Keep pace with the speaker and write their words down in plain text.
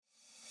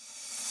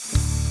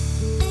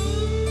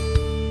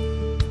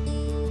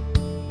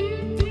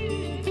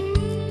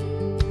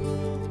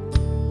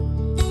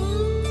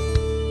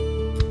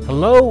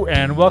Hello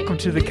and welcome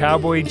to the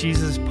Cowboy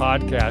Jesus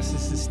Podcast.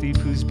 This is Steve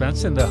Hoos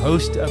Benson, the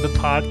host of the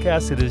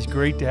podcast. It is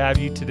great to have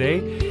you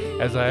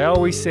today. As I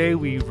always say,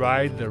 we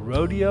ride the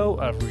rodeo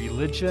of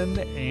religion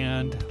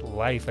and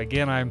life.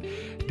 Again, I'm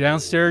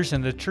downstairs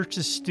in the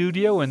church's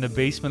studio in the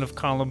basement of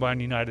Columbine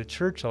United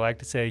Church. I'd like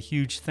to say a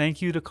huge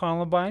thank you to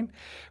Columbine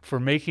for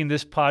making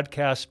this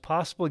podcast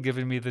possible,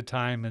 giving me the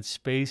time and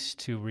space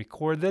to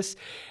record this.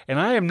 And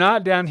I am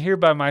not down here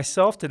by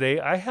myself today.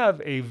 I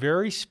have a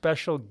very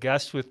special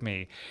guest with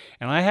me,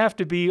 and I have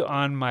to be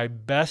on my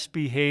best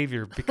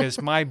behavior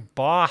because my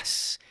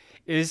boss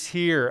is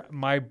here.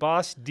 My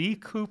boss, Dee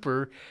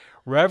Cooper,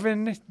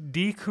 Reverend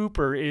Dee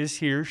Cooper, is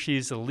here.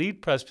 She's the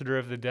lead presbyter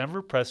of the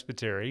Denver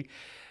Presbytery.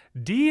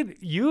 Dee,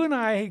 you and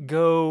I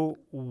go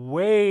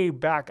way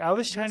back. I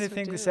was trying to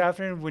think this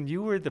afternoon when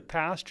you were the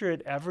pastor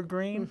at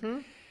Evergreen.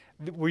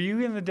 Mm-hmm. Were you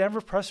in the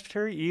Denver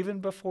Presbytery even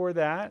before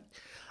that?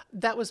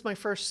 That was my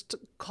first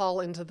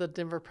call into the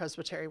Denver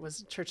Presbytery,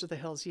 was Church of the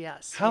Hills,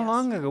 yes. How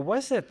long ago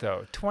was it,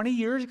 though? 20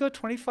 years ago?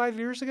 25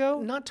 years ago?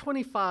 Not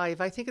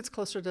 25. I think it's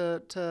closer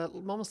to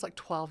almost like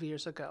 12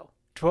 years ago.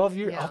 12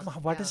 years? Yeah,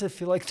 why does it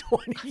feel like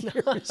 20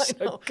 years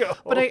ago?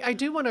 But I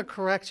do want to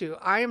correct you.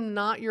 I am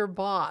not your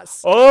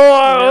boss.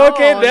 Oh,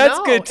 okay. That's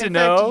good to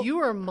know. In fact, you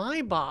are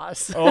my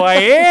boss. Oh, I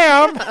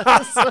am?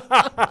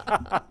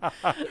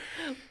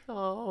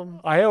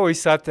 I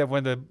always thought that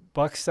when the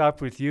buck stopped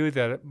with you,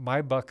 that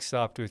my buck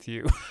stopped with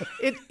you.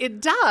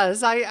 It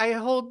does. I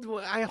hold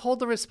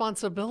the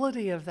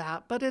responsibility of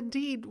that. But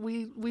indeed,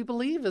 we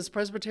believe as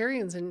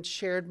Presbyterians in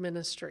shared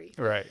ministry.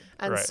 Right.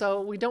 And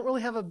so we don't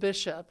really have a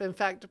bishop. In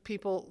fact,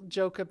 people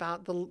joke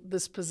about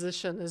this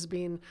position as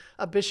being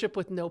a bishop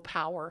with no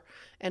power.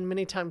 And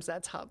many times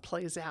that's how it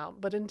plays out.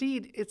 But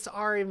indeed, it's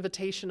our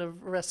invitation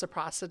of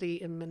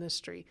reciprocity in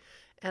ministry.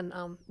 And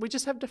we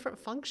just have different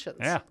functions.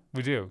 Yeah,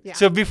 we do. Yeah.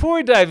 So before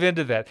we dive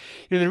into that,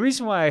 the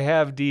reason why I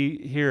have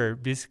Dee here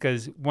is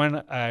because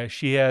when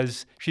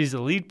she's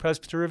the lead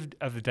presbyter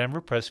of the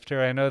Denver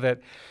Presbytery. I know that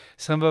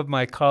some of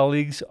my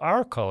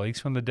our colleagues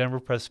from the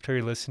Denver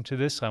Presbytery listen to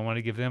this, so I want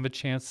to give them a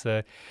chance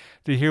to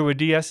hear what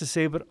Dee has to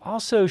say. But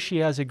also, she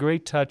has a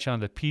great touch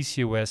on the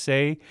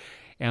PCUSA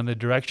and the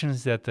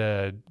directions that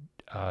the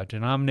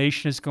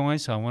denomination is going,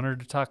 so I want her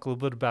to talk a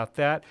little bit about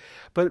that.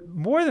 But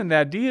more than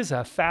that, Dee is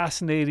a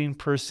fascinating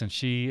person.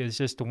 She is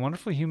just a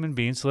wonderful human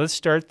being. So let's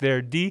start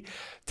there. Dee,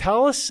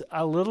 tell us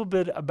a little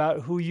bit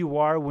about who you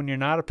are when you're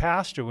not a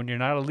pastor, when you're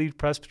not a lead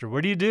presbyter.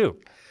 What do you do?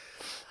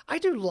 I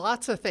do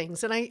lots of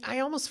things, and I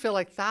almost feel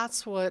like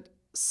that's what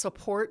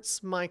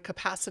supports my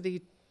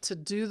capacity to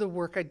do the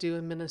work I do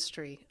in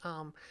ministry,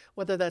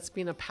 whether that's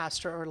being a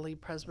pastor or a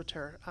lead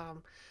presbyter.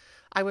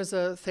 I was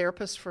a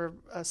therapist for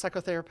a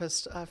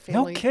psychotherapist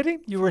family. No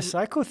kidding? You were a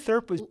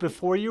psychotherapist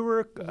before you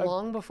were...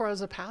 long before I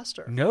was a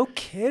pastor. No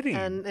kidding.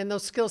 And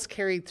those skills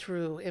carried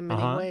through in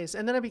many ways.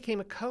 And then I became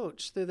a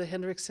coach through the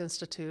Hendricks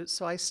Institute.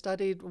 So I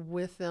studied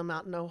with them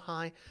out in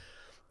Ojai.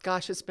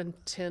 Gosh, it's been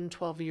 10,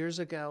 12 years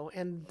ago.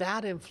 And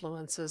that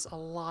influences a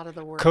lot of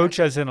the work. Coach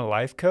as in a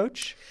life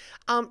coach?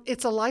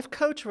 It's a life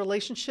coach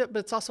relationship, but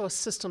it's also a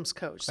systems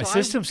coach. So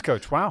systems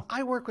coach, wow.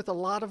 I work with a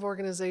lot of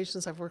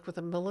organizations. I've worked with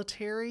the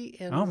military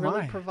and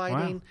really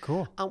providing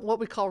what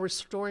we call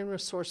restoring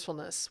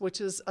resourcefulness, which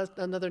is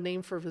another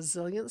name for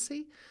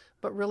resiliency,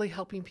 but really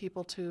helping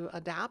people to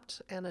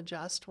adapt and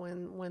adjust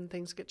when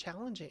things get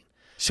challenging.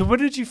 So when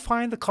did you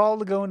find the call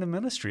to go into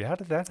ministry? How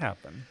did that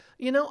happen?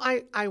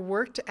 I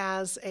worked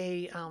as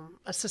a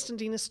assistant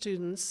dean of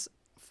students,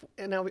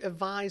 and I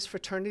advised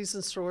fraternities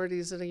and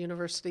sororities at a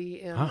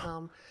university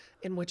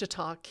in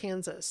Wichita,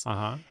 Kansas.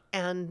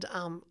 And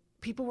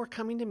people were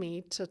coming to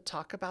me to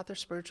talk about their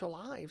spiritual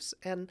lives.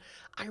 And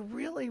I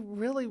really,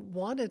 really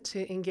wanted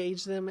to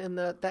engage them in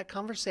that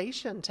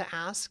conversation, to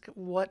ask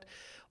what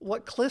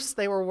cliffs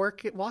they were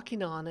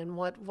walking on and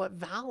what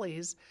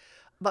valleys.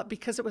 But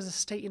because it was a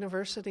state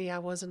university, I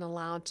wasn't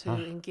allowed to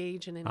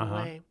engage in any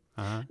way.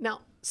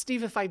 Now,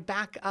 Steve, if I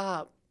back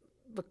up,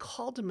 the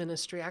call to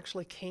ministry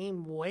actually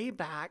came way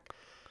back.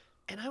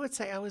 And I would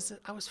say I was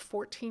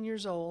 14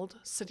 years old,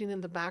 sitting in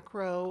the back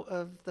row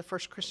of the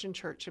First Christian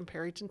Church in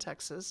Perryton,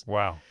 Texas.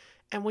 Wow.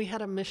 And we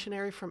had a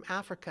missionary from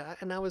Africa,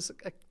 and I was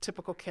a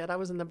typical kid. I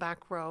was in the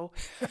back row.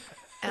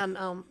 And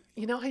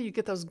you know how you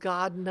get those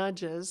God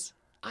nudges?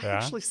 I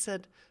actually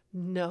said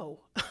no.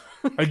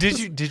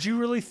 Did you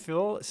really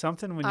feel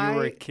something when you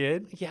were a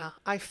kid? Yeah,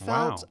 I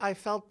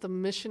felt the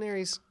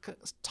missionaries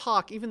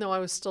talk, even though I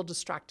was still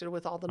distracted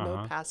with all the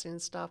note passing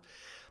and stuff.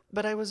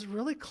 But I was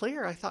really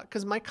clear. I thought,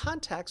 because my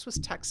context was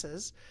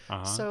Texas,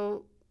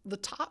 so the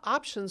top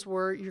options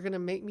were, you're going to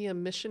make me a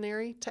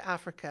missionary to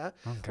Africa,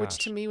 which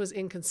to me was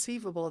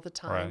inconceivable at the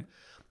time,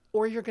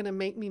 or you're going to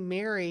make me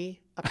marry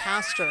a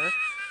pastor.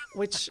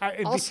 Which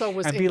also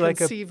was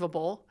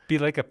inconceivable. Be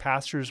like a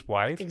pastor's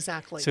wife?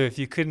 Exactly. So if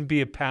you couldn't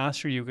be a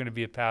pastor, you were going to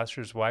be a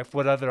pastor's wife.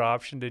 What other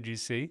option did you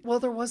see? Well,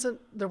 there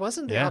wasn't the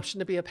option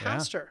to be a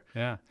pastor.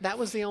 Yeah. That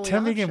was the only option.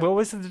 Tell me again, what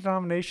was the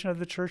denomination of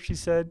the church you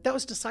said? That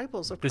was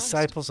Disciples of Christ.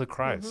 Disciples of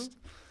Christ.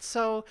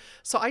 So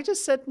I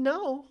just said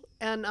no.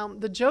 And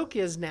the joke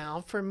is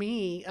now, for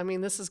me, I mean,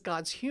 this is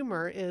God's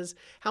humor, is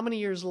how many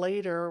years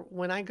later,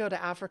 when I go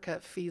to Africa,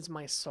 it feeds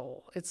my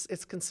soul.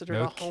 It's considered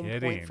No a home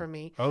point kidding. for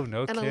me. Oh,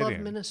 no And kidding. I love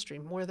ministry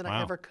more than I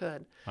Wow. ever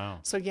could. Wow.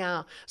 So,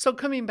 yeah. So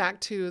coming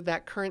back to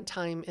that current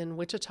time in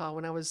Wichita,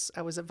 when I was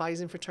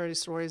advising fraternity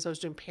sororities, I was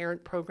doing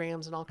parent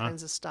programs and all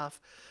kinds of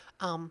stuff.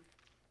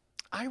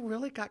 I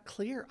really got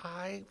clear.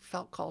 I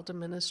felt called to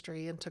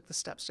ministry and took the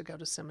steps to go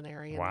to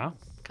seminary. And Wow.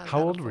 kind of How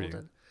that old were you?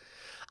 unfolded.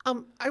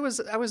 I was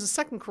a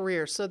second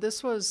career, so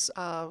this was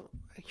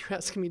you're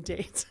asking me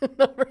dates and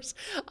numbers.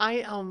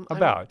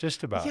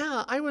 Just about.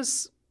 Yeah,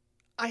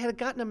 I had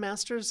gotten a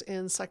master's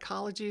in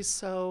psychology,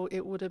 so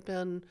it would have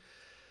been,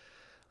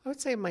 I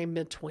would say, my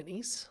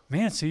mid-20s.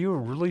 Man, so you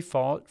were really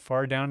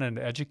far down in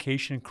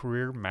education,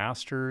 career,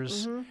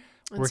 master's, In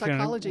working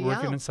psychology,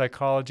 in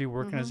psychology,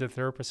 working as a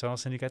therapist, and all of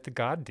a sudden you got the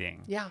God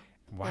ding. Yeah.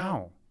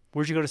 Wow.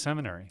 Where'd you go to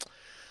seminary?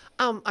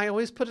 I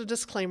always put a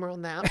disclaimer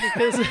on that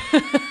because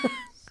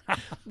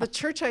the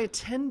church I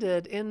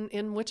attended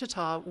in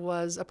Wichita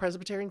was a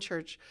Presbyterian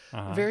church,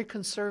 very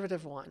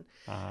conservative one.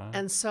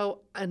 And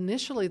so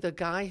initially the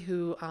guy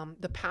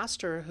the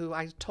pastor who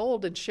I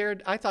told and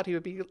shared, I thought he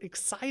would be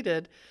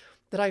excited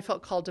that I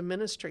felt called to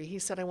ministry. He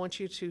said, I want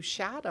you to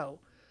shadow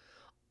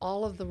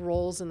all of the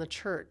roles in the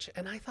church.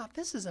 And I thought,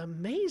 this is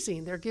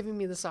amazing. They're giving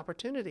me this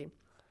opportunity.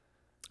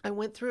 I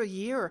went through a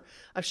year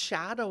of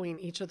shadowing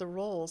each of the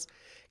roles,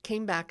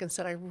 came back and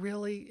said, I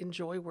really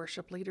enjoy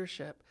worship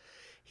leadership.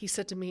 He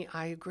said to me,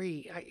 I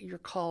agree. You're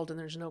called and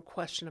there's no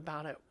question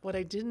about it. What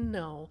I didn't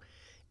know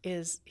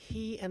is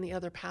he and the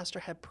other pastor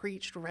had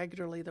preached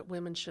regularly that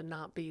women should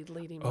not be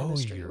leading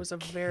ministry. It was a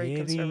very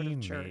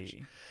conservative church.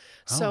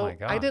 So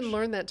I didn't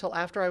learn that till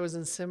after I was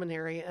in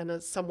seminary, and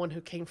as someone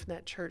who came from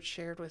that church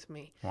shared with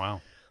me.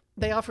 Wow.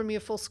 They offered me a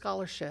full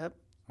scholarship.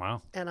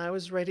 Wow. And I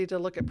was ready to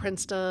look at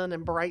Princeton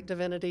and Bright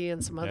Divinity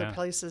and some other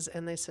places.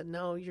 And they said,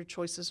 no, your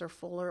choices are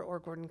Fuller or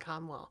Gordon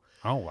Conwell.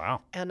 Oh,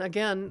 wow. And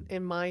again,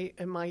 in my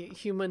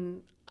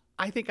human,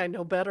 I think I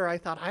know better. I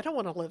thought, I don't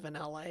want to live in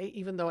LA,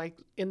 even though I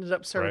ended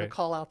up serving a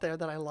call out there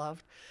that I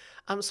loved.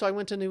 So I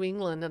went to New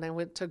England and I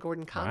went to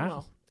Gordon Conwell.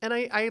 Wow. And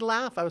I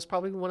laugh. I was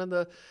probably one of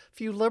the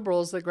few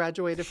liberals that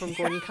graduated from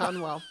Gordon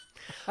Conwell.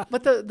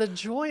 But the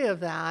joy of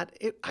that,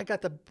 I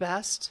got the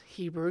best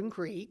Hebrew and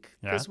Greek,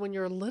 because when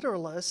you're a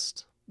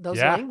literalist, those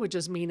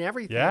languages mean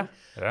everything.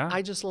 Yeah.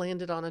 I just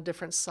landed on a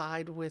different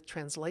side with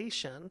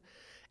translation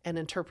and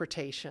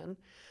interpretation.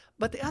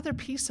 But the other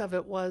piece of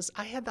it was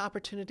I had the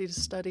opportunity to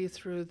study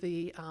through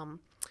the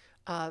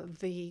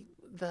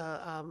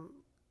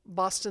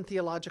Boston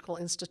Theological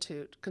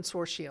Institute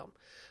Consortium.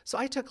 So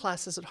I took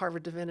classes at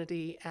Harvard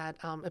Divinity, at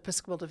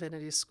Episcopal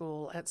Divinity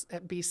School, at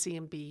BC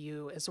and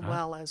BU, as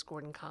well as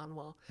Gordon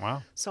Conwell.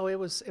 Wow. So it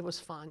was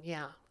fun,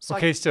 yeah. So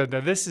so now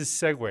this is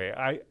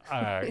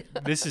segue.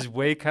 This is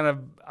way kind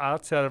of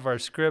outside of our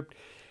script.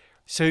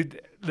 So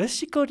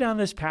let's go down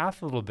this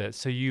path a little bit.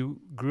 So you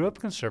grew up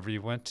conservative.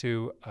 You went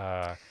to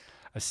a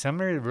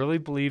seminary that really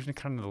believed in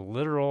kind of the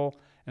literal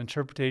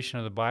interpretation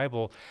of the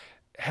Bible.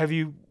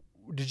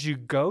 Did you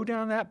go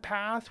down that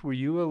path? Were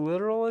you a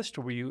literalist,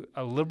 or were you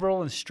a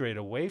liberal and strayed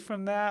away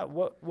from that?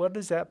 What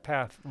does that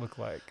path look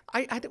like?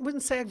 I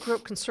wouldn't say I grew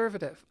up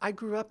conservative. I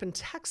grew up in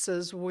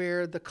Texas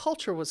where the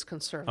culture was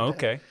conservative.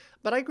 Okay.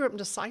 But I grew up in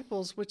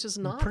Disciples, which is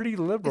not pretty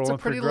liberal. It's a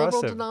and pretty progressive.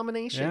 liberal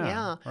denomination.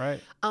 Yeah.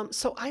 Right.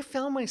 So I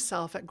found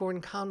myself at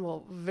Gordon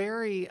Conwell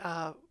very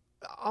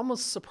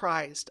almost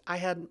surprised. I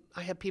had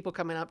people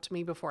coming up to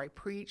me before I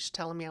preached,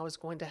 telling me I was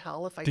going to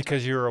hell if I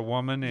because you're a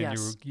woman and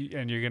Yes.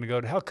 you're going to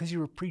go to hell because you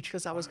were preaching.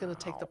 Because I was going to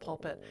take the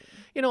pulpit.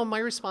 My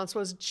response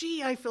was,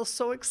 gee, I feel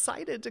so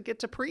excited to get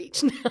to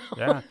preach now.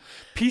 Yeah.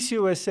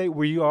 PCUSA,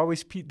 were you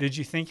always, did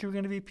you think you were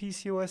going to be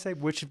PCUSA?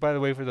 Which, by the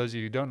way, for those of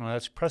you who don't know,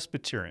 that's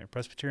Presbyterian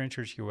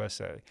Church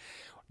USA.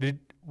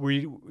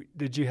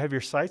 Did you have your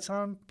sights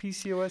on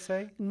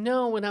PCUSA?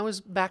 No, when I was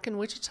back in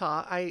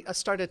Wichita, I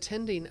started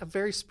attending a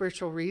very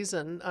spiritual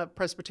reason of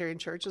Presbyterian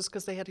churches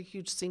because they had a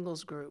huge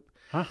singles group.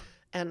 Huh.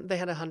 And they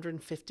had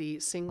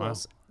 150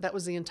 singles. Wow. That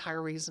was the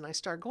entire reason I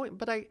started going.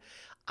 But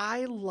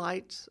I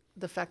liked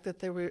the fact that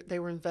they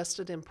were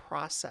invested in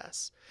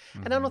process.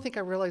 Mm-hmm. And I don't think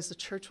I realized the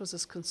church was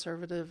as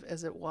conservative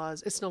as it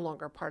was. It's no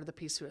longer a part of the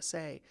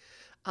PCUSA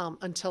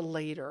until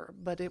later.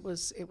 But it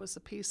was a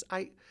piece.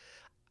 I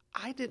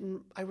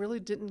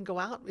really didn't go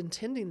out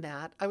intending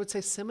that. I would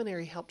say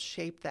seminary helped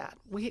shape that.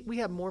 We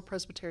had more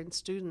Presbyterian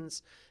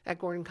students at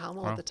Gordon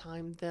Conwell at the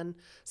time than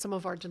some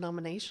of our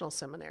denominational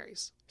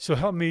seminaries. So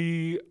help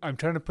me, I'm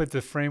trying to put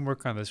the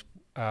framework on this.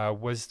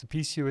 Was the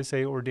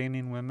PCUSA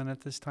ordaining women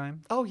at this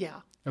time? Oh,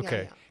 yeah.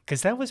 Okay.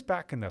 Because that was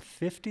back in the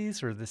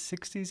 50s or the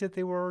 60s that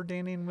they were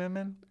ordaining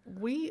women?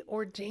 We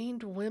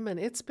ordained women.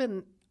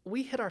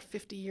 We hit our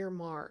 50-year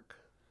mark.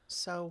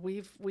 So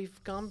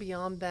we've gone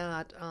beyond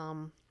that.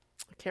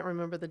 I can't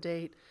remember the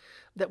date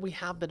that we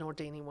have been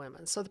ordaining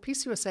women. So the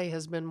PCUSA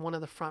has been one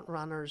of the front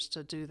runners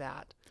to do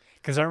that.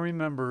 Because I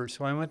remember,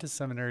 so I went to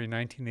seminary in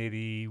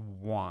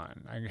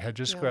 1981. I had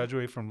just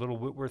graduated from Little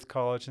Whitworth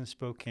College in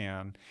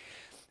Spokane.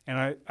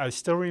 And I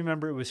still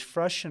remember it was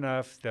fresh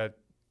enough that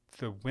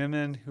the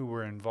women who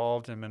were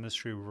involved in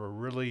ministry were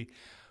really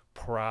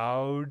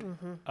proud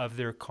of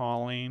their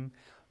calling,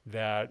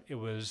 that it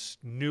was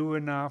new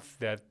enough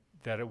that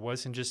it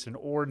wasn't just an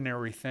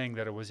ordinary thing,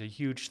 that it was a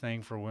huge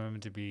thing for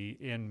women to be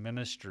in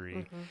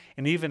ministry.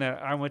 And even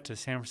I went to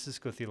San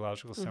Francisco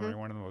Theological Seminary,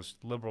 one of the most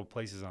liberal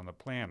places on the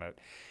planet.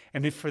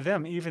 And for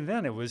them, even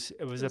then, it was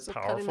a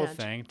powerful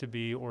thing to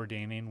be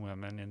ordaining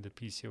women into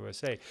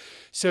PCUSA.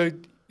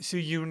 So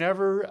you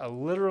never a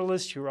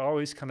literalist, you were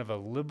always kind of a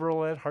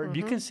liberal at heart. Do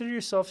you consider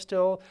yourself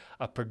still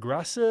a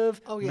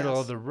progressive,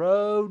 middle of the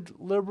road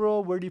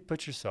liberal? Where do you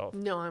put yourself?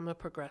 No, I'm a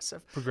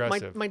progressive.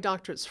 Progressive. My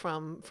doctorate's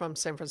from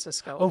San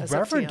Francisco. Oh,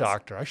 Reverend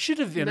Doctor. I should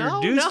have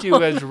introduced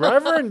you as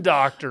Reverend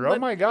Doctor. Oh,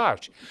 my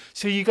gosh.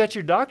 So you got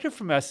your doctorate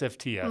from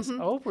SFTS.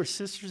 Oh, we're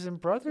sisters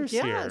and brothers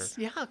here. Yes,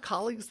 yeah,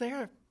 colleagues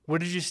there. What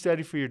did you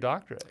study for your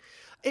doctorate?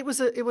 It was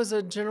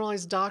a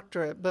generalized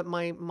doctorate, but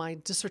my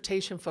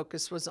dissertation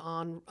focus was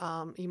on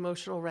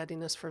emotional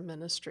readiness for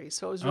ministry.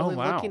 So it was really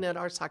looking at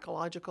our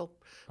psychological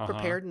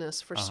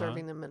preparedness for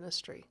serving the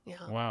ministry.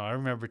 Yeah. Wow, I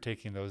remember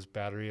taking those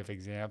battery of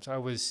exams.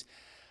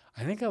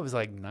 I think I was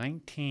like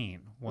 19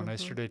 when I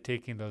started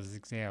taking those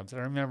exams. I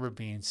remember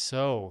being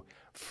so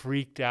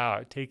freaked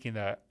out taking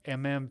the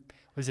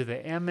was it the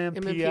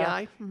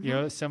MMPI? You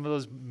know, some of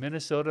those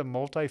Minnesota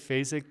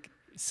multiphasic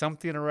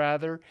something or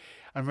other.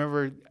 I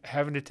remember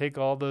having to take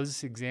all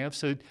those exams.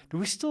 So do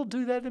we still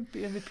do that in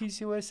the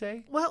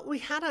PCUSA? Well, we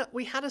had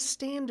a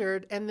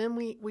standard, and then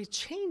we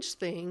changed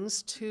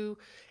things to,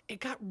 it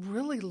got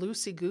really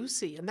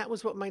loosey-goosey. And that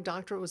was what my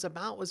doctorate was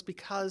about, was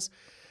because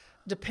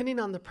depending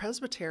on the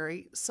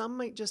presbytery, some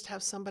might just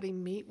have somebody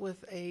meet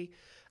with a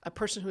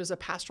person who is a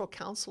pastoral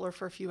counselor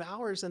for a few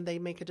hours, and they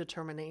make a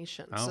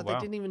determination. They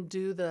didn't even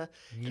do the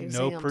exams.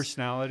 No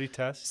personality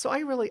test? So I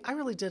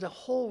really did a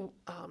whole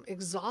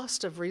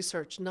exhaustive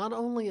research, not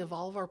only of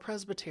all of our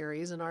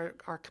presbyteries and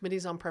our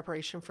committees on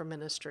preparation for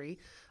ministry,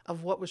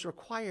 of what was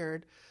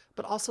required,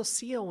 but also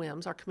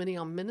COMs, our committee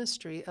on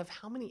ministry, of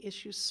how many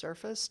issues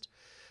surfaced,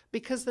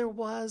 because there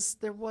was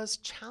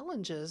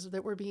challenges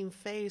that were being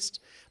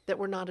faced that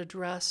were not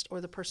addressed,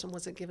 or the person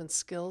wasn't given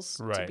skills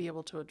to be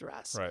able to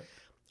address. Right.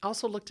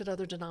 Also looked at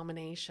other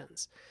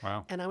denominations.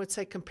 Wow. And I would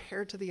say,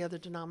 compared to the other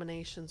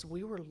denominations,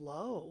 we were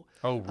low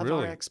of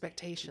our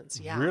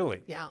expectations. Yeah.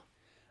 Really? Yeah.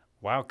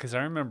 Wow, because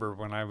I remember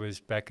when I was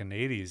back in the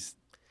 80s,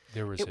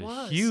 there was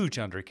huge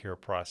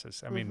undercare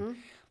process. I mean,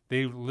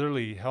 they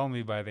literally held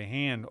me by the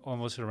hand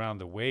almost around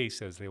the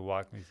waist as they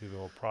walked me through the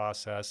whole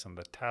process and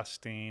the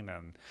testing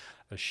and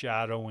the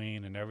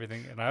shadowing and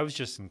everything. And I was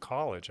just in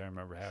college. I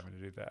remember having to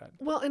do that.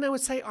 Well, and I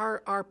would say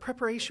our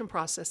preparation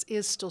process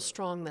is still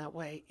strong that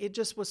way. It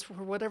just was,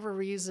 for whatever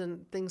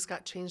reason, things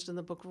got changed in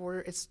the Book of Order.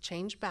 It's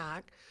changed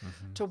back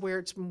to where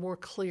it's more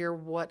clear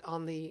what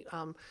on the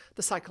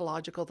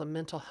psychological, the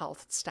mental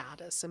health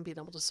status, and being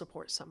able to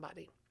support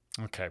somebody.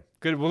 Okay,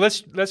 good. Well,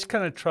 let's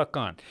kind of truck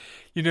on.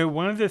 You know,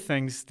 one of the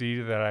things, Dee,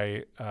 that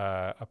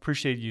I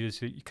appreciate you is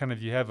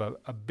that you have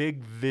a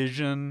big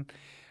vision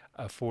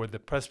for the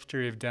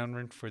Presbytery of Denver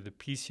and for the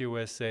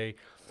PCUSA.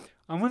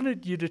 I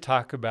wanted you to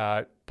talk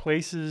about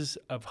places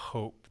of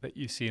hope that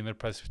you see in the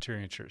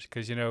Presbyterian Church,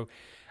 because, you know,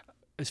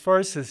 as far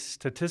as the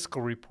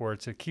statistical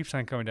reports, it keeps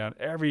on coming down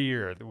every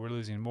year that we're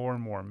losing more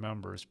and more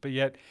members, but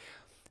yet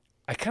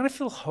I kind of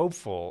feel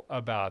hopeful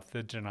about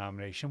the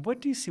denomination.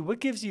 What do you see? What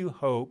gives you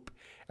hope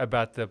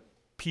about the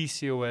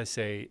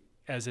PCUSA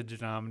as a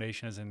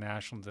denomination, as a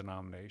national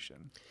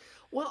denomination?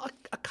 Well,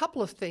 a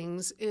couple of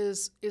things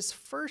is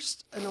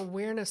first an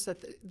awareness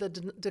that the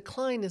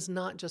decline is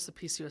not just the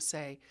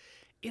PCUSA.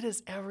 It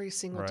is every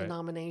single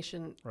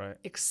denomination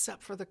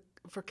except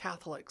for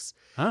Catholics.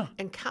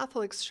 And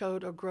Catholics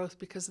showed a growth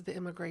because of the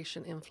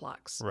immigration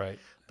influx. Right.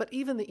 But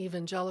even the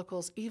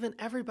evangelicals, even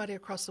everybody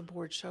across the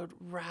board showed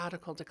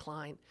radical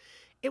decline.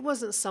 It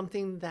wasn't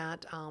something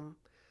that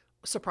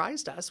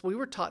surprised us. We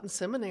were taught in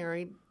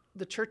seminary,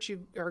 the church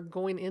you are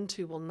going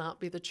into will not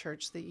be the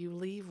church that you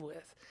leave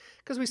with.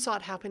 Because we saw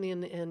it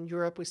happening in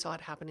Europe, we saw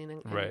it happening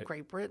in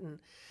Great Britain.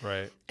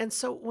 Right. And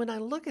so when I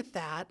look at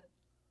that,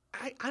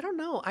 I don't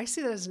know. I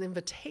see that as an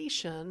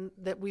invitation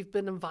that we've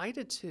been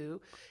invited to,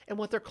 and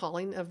what they're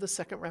calling of the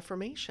Second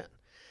Reformation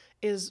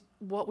is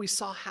what we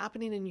saw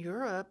happening in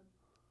Europe.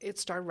 It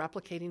started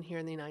replicating here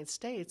in the United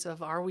States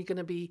of, are we going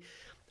to be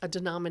a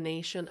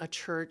denomination, a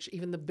church,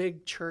 even the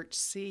big church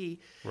C,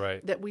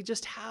 that we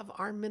just have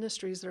our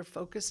ministries that are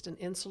focused and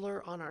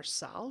insular on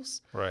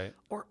ourselves? Right.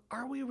 Or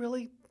are we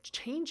really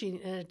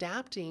changing and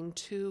adapting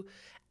to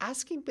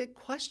asking big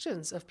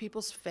questions of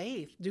people's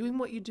faith, doing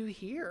what you do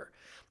here?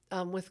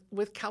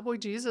 With Cowboy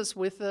Jesus,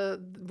 with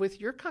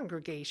your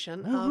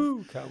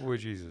congregation, Cowboy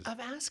Jesus,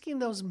 of asking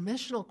those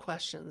missional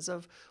questions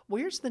of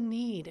where's the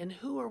need and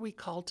who are we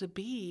called to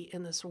be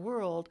in this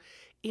world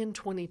in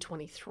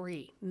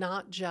 2023,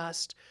 not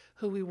just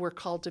who we were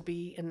called to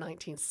be in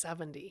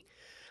 1970.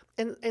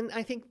 And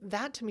I think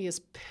that to me is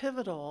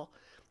pivotal,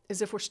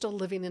 is if we're still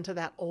living into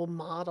that old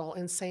model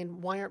and saying,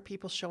 why aren't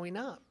people showing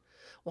up?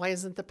 Why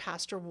isn't the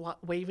pastor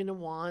waving a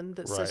wand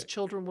that says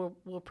children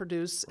will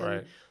produce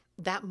and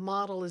that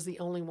model is the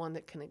only one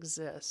that can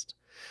exist.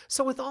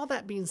 So with all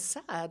that being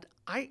said,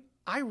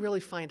 I really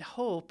find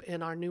hope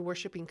in our new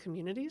worshiping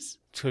communities.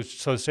 So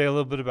say a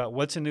little bit about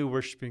what's a new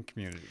worshiping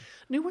community.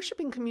 New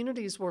worshiping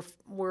communities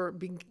were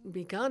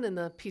begun in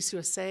the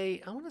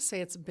PCUSA. I want to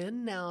say it's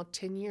been now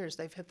 10 years.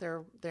 They've hit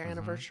their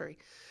anniversary.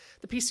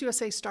 The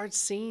PCUSA started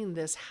seeing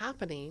this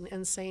happening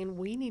and saying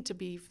we need to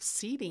be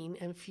seeding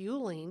and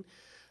fueling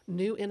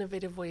new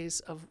innovative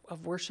ways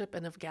of worship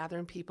and of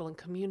gathering people in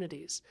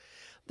communities.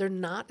 They're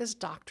not as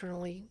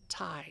doctrinally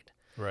tied.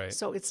 Right.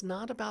 So it's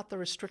not about the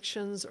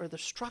restrictions or the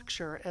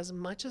structure as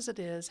much as it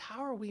is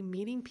how are we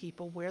meeting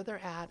people where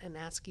they're at and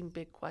asking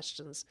big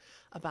questions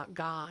about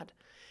God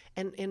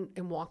and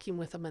walking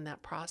with them in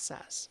that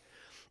process.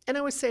 And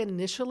I would say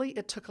initially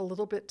it took a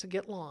little bit to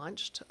get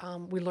launched.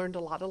 We learned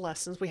a lot of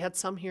lessons. We had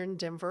some here in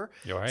Denver.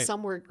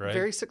 Some were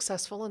very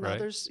successful, and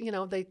others,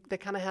 they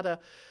kind of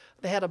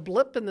had a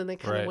blip and then they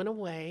kind of went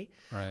away.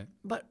 Right.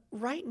 But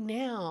right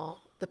now,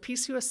 the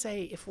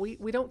PCUSA, if we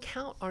don't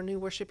count our new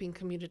worshiping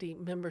community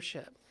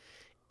membership,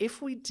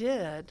 if we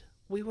did,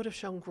 we would have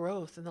shown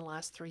growth in the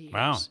last 3 years.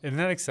 Wow, isn't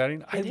that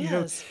exciting? It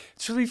is.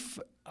 It's really.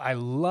 I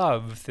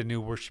love the new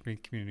worshiping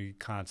community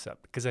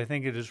concept because I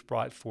think it has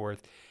brought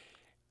forth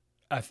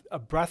a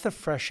breath of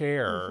fresh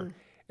air.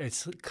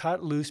 It's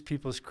cut loose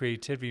people's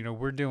creativity.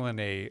 We're doing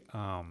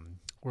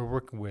we're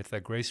working with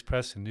Grace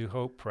Press and New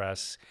Hope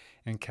Press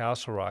in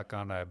Castle Rock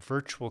on a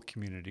virtual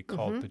community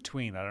called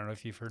Between. I don't know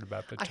if you've heard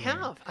about Between.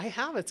 I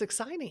have. It's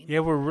exciting. Yeah,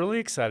 we're really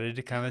excited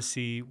to kind of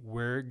see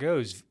where it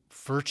goes.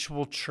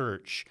 Virtual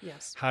church.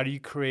 Yes. How do you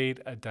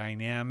create a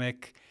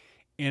dynamic,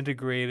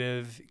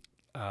 integrative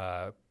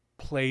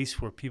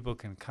place where people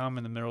can come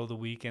in the middle of the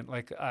weekend?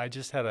 Like I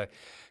just had a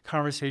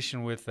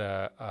conversation with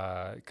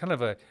kind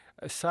of a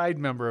side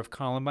member of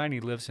Columbine.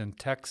 He lives in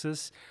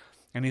Texas.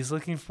 And he's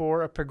looking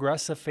for a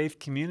progressive faith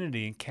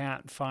community and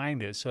can't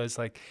find it. So it's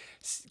like,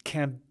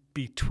 can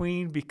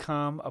Between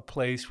become a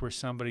place where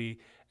somebody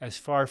as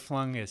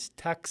far-flung as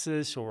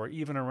Texas or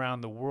even around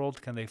the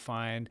world, can they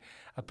find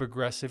a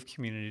progressive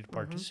community to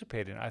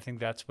participate in? I think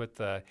that's what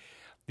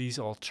these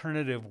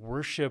alternative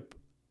worship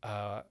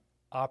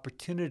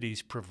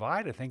opportunities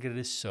provide. I think it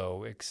is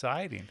so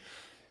exciting.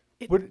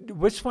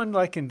 Which one,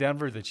 like in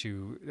Denver,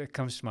 that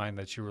comes to mind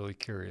that you're really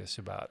curious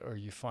about or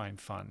you find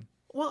fun?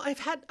 Well, I've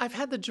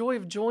had the joy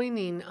of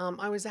joining.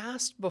 I was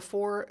asked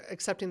before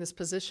accepting this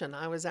position.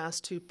 I was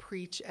asked to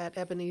preach at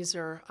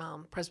Ebenezer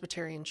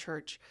Presbyterian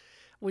Church,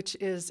 which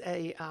is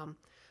a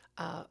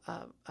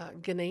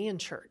Ghanaian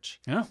church.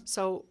 Yeah.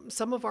 So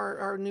some of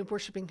our new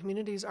worshiping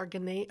communities are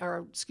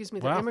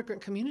the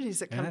immigrant communities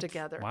that come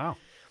together. Wow.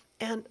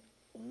 And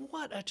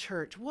what a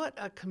church! What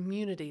a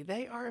community!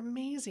 They are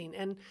amazing.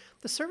 And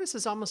the service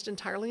is almost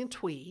entirely in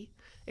Twi,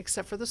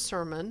 except for the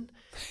sermon,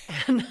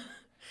 and.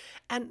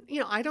 And,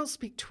 I don't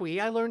speak Twi.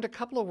 I learned a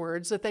couple of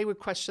words that they would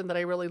question that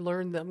I really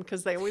learned them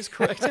because they always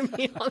corrected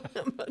me on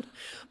them.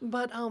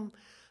 But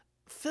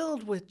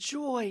filled with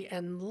joy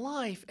and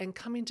life and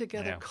coming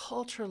together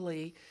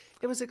culturally,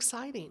 it was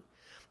exciting.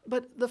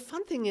 But the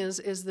fun thing is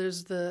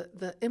there's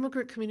the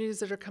immigrant communities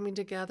that are coming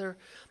together.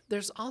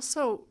 There's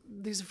also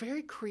these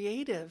very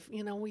creative,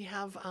 we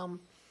have,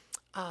 I'm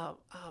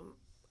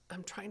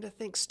trying to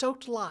think,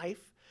 Stoked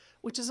Life,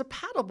 which is a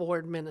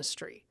paddleboard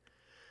ministry.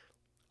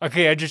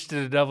 Okay, I just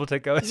did a double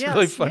take. It was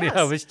really funny.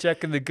 I was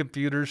checking the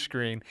computer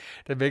screen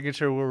to making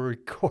sure we're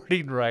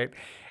recording right.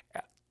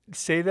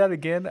 Say that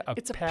again.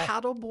 It's a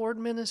paddleboard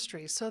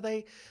ministry. So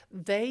they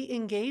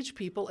engage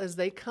people as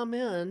they come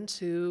in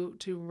to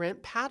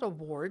rent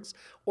paddleboards,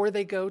 or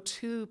they go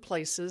to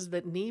places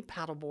that need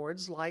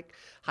paddleboards like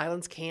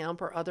Highlands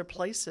Camp or other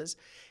places.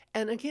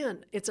 And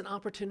again, it's an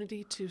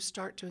opportunity to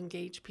start to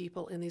engage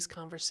people in these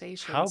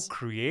conversations. How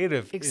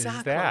creative is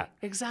that?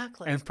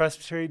 Exactly. And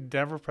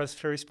Denver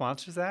Presbytery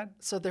sponsors that?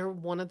 So they're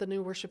one of the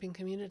new worshiping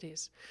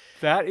communities.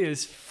 That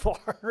is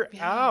far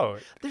out.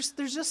 There's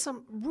just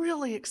some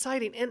really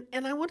exciting.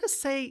 And I want to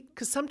say,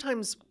 because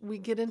sometimes we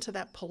get into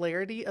that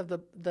polarity of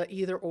the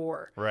either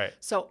or. Right.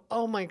 So,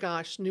 oh my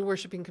gosh, new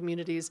worshiping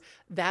communities,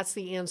 that's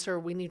the answer.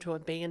 We need to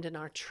abandon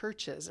our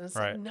churches. And it's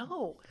like,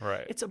 no.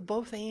 Right. It's a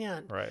both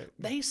and. Right.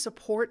 They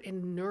support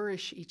and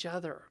nourish each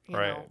other, you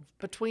know,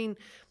 between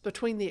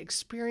the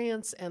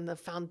experience and the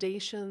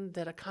foundation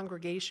that a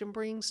congregation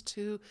brings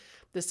to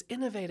this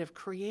innovative,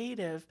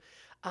 creative,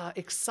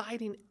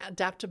 exciting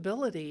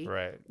adaptability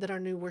that our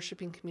new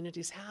worshiping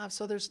communities have.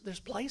 So there's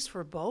place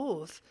for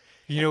both.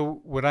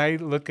 When I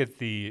look at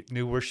the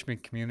new worshiping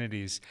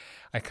communities,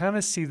 I kind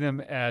of see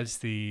them as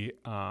the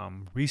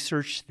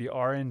research, the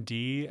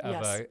R&D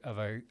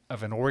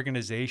of an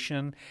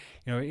organization.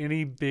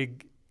 Any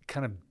big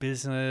kind of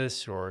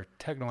business or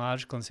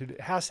technological institute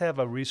has to have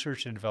a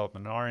research and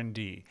development,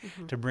 R&D,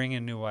 to bring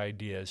in new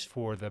ideas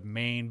for the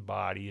main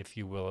body, if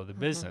you will, of the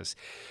business.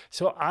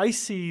 So I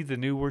see the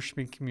new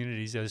worshiping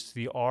communities as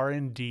the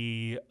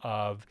R&D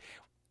of,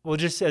 well,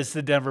 just as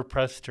the Denver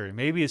Presbytery.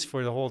 Maybe it's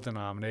for the whole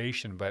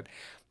denomination, but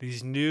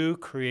these new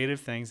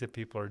creative things that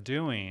people are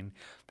doing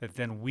that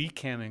then we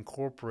can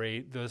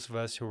incorporate, those of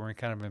us who are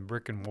kind of in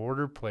brick and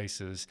mortar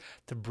places,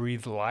 to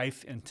breathe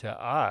life into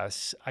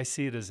us. I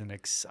see it as an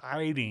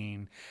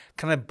exciting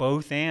kind of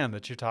both and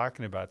that you're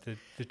talking about.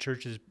 The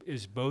church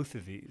is both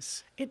of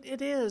these.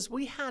 It is.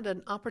 We had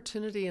an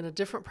opportunity in a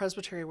different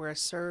presbytery where I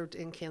served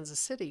in Kansas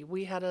City.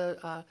 We had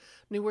a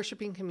new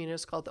worshiping community.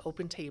 It's called the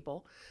Open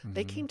Table. Mm-hmm.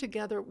 They came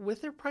together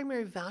with their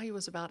primary value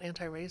was about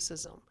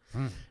anti-racism.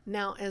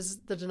 Now, as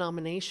the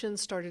denomination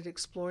started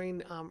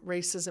exploring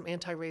racism,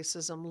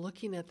 anti-racism,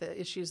 looking at the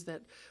issues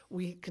that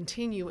we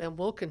continue and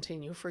will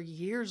continue for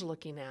years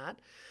looking at,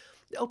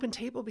 the Open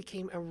Table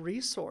became a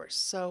resource.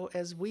 So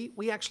as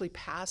we actually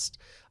passed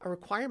a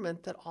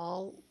requirement that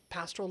all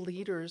pastoral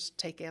leaders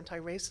take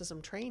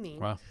anti-racism training,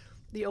 wow.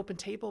 The Open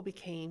Table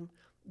became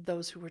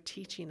those who were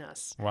teaching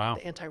us wow.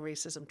 the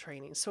anti-racism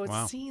training. So it's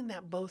wow. seeing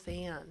that both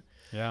and.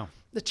 Yeah.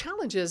 The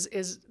challenge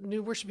is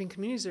new worshiping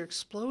communities are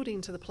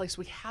exploding to the place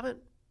we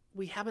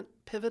haven't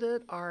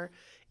pivoted our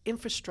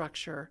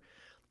infrastructure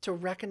to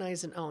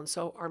recognize and own.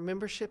 So our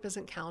membership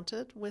isn't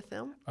counted with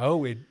them. Oh,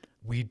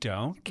 we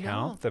don't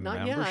count the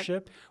not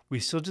membership. Yet. We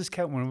still just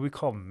count when we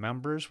call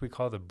members. We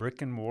call the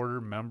brick and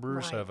mortar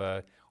members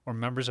right. or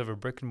members of a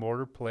brick and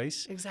mortar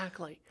place.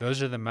 Exactly.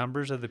 Those are the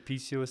members of the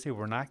PCOSA.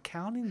 We're not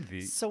counting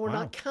these. So we're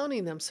not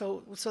counting them.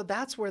 So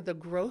that's where the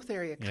growth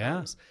area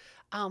comes.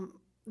 Yeah.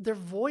 Their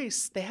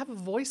voice, they have a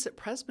voice at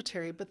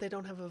Presbytery, but they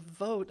don't have a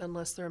vote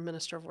unless they're a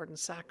minister of Word and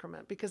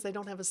Sacrament because they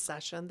don't have a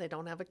session, they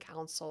don't have a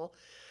council.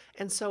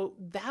 And so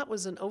that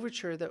was an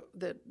overture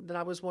that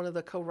I was one of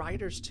the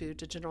co-writers to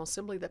General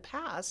Assembly that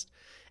passed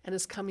and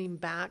is coming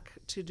back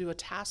to do a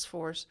task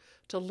force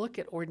to look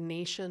at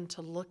ordination,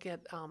 to look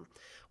at,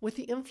 with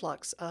the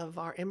influx of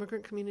our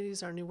immigrant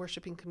communities, our new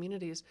worshiping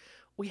communities,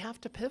 we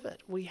have to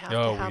pivot. We have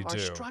to have our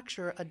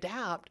structure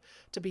adapt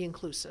to be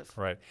inclusive.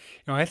 Right.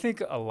 I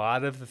think a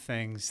lot of the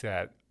things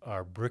that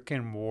are brick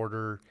and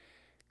mortar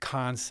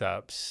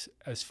concepts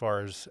as far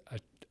as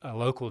a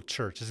local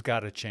church has got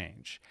to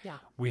change. Yeah.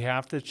 We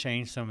have to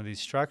change some of these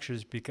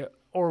structures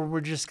or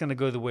we're just going to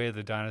go the way of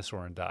the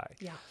dinosaur and die.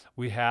 Yeah.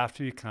 We have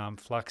to become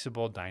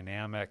flexible,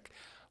 dynamic,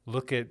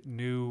 look at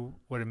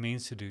what it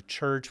means to do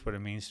church, what it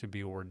means to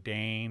be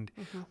ordained,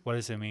 what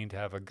does it mean to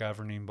have a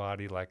governing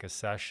body like a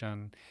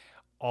session.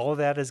 All of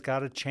that has got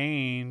to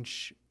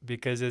change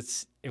because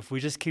if we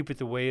just keep it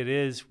the way it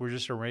is, we're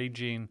just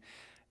arranging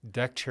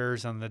deck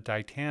chairs on the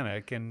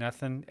Titanic and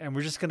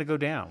we're just going to go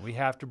down. We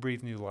have to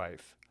breathe new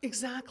life.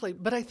 Exactly.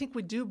 But I think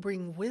we do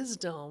bring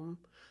wisdom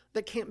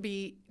that can't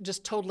be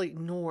just totally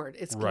ignored.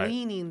 It's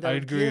gleaning the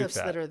gifts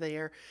that are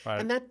there. Right.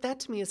 And that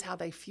to me is how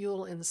they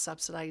fuel and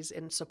subsidize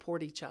and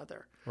support each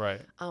other.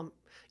 Right.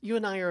 You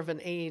and I are of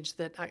an age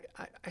that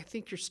I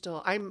think you're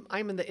still,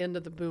 I'm in the end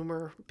of the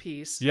boomer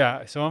piece.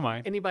 Yeah, so am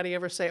I. Anybody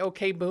ever say,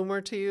 okay,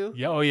 boomer to you?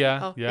 Yeah,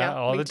 yeah,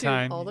 all the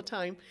time. All the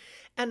time.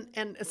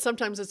 And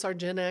sometimes it's our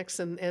Gen X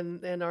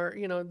and our,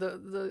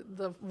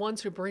 the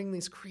ones who bring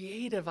these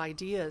creative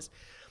ideas,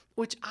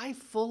 which I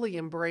fully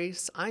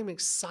embrace. I'm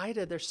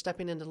excited they're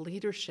stepping into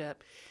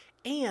leadership.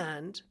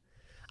 And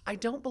I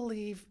don't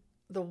believe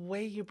the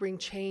way you bring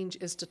change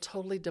is to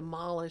totally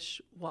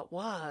demolish what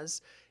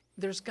was.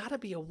 There's got to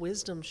be a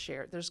wisdom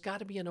share. There's got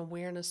to be an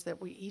awareness that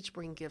we each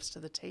bring gifts to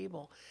the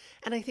table.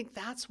 And I think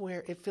that's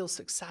where it feels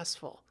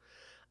successful.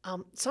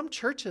 Some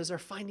churches are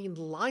finding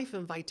life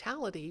and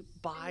vitality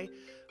by...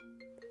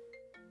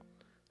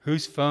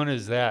 Whose phone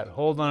is that?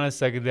 Hold on a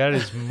second. That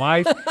is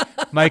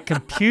my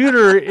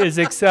computer is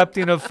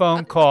accepting a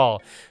phone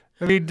call.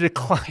 Let me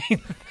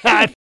decline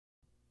that.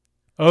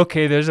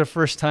 Okay, there's a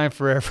first time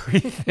for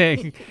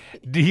everything.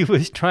 Dee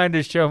was trying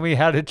to show me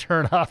how to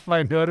turn off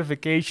my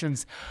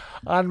notifications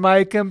on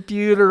my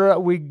computer.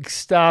 We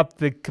stopped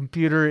the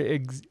computer.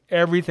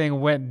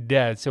 Everything went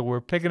dead. So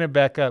we're picking it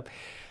back up.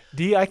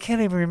 Dee, I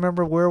can't even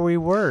remember where we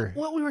were.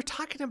 Well, we were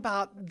talking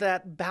about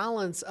that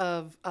balance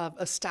of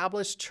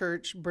established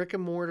church, brick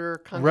and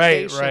mortar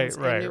congregations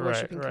and new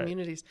worshiping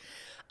communities.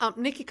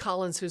 Nikki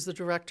Collins, who's the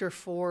director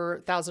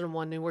for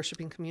 1001 New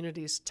Worshiping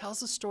Communities,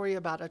 tells a story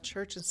about a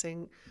church in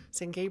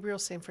San Gabriel,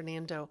 San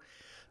Fernando.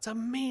 It's an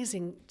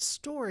amazing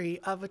story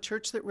of a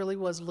church that really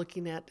was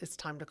looking at its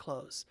time to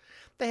close.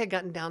 They had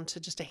gotten down to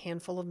just a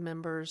handful of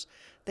members.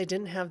 They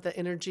didn't have the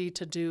energy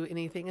to do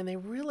anything, and they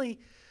really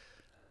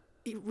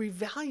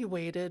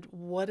reevaluated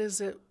what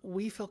is it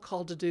we feel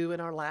called to do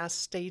in our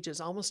last stages,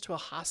 almost to a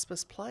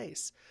hospice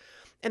place.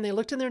 And they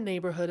looked in their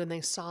neighborhood and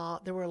they saw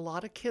there were a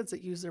lot of kids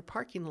that used their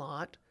parking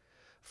lot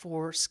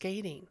for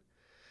skating.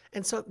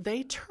 And so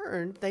they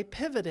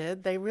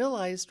pivoted, they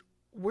realized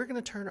we're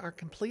going to turn our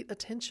complete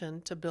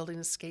attention to building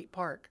a skate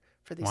park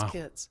for these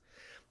kids.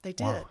 They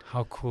did. Wow.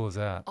 How cool is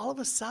that? All of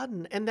a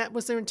sudden, and that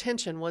was their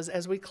intention, was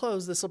as we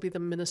close, this will be the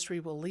ministry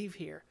we'll leave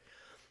here.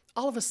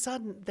 All of a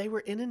sudden, they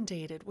were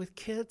inundated with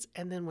kids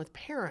and then with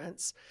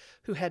parents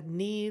who had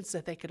needs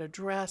that they could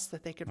address,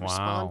 that they could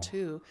respond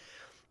to.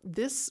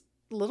 This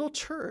little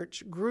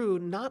church grew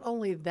not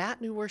only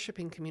that new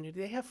worshiping community,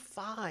 they have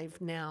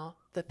 5 now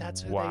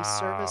that's who they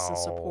service and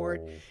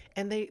support,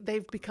 and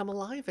they've become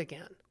alive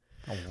again.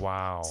 Oh,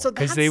 wow. So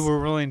Because they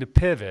were willing to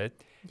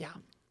pivot. Yeah.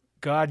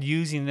 God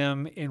using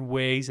them in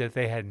ways that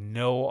they had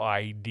no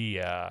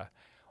idea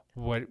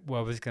what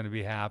was going to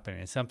be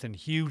happening. Something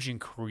huge and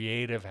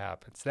creative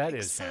happens. That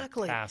is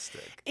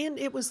fantastic. And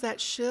it was that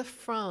shift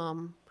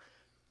from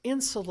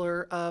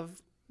insular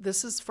of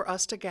this is for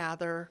us to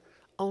gather,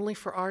 only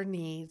for our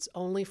needs,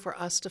 only for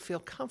us to feel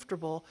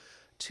comfortable,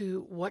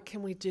 to what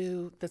can we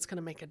do that's going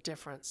to make a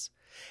difference.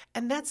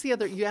 And that's the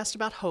other, you asked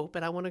about hope,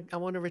 and I want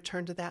to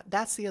return to that.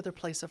 That's the other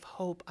place of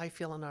hope I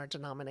feel in our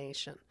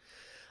denomination.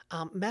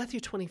 Matthew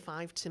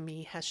 25 to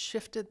me has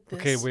shifted this.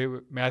 Okay,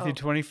 wait. Matthew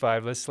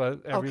 25. Let's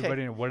let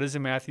everybody know. What is a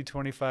Matthew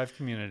 25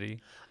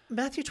 community?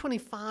 Matthew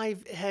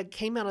 25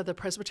 came out of the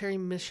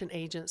Presbyterian Mission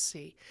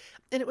Agency,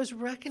 and it was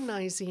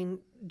recognizing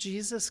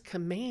Jesus'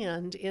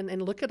 command.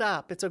 And look it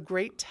up. It's a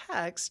great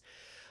text,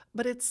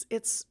 but it's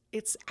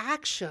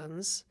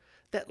actions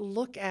that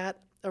look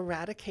at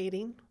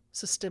eradicating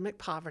systemic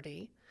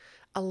poverty,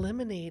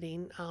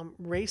 eliminating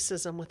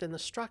racism within the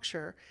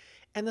structure.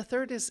 And the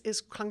third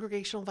is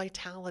congregational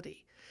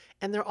vitality.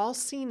 And they're all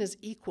seen as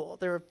equal.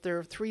 There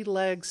are three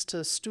legs to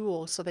a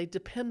stool, so they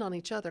depend on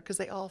each other because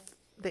they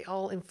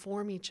all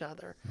inform each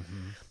other.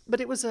 Mm-hmm. But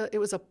it was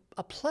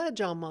a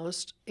pledge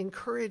almost,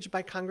 encouraged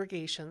by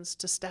congregations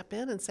to step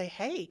in and say,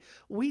 hey,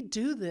 we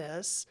do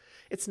this.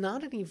 It's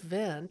not an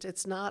event.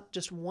 It's not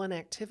just one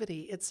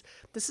activity.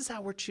 This is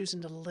how we're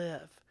choosing to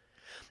live.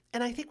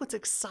 And I think what's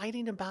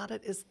exciting about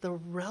it is the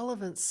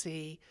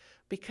relevancy,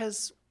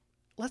 because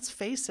let's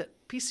face it,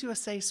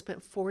 PCUSA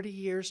spent 40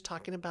 years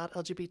talking about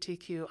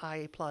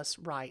LGBTQIA plus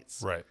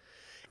rights. Right.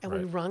 And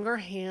we wrung our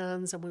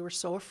hands, and we were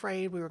so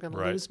afraid we were going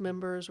to lose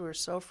members. We were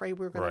so afraid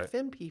we were going to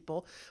offend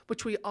people,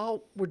 which we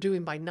all were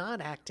doing by not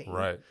acting.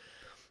 Right.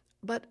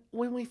 But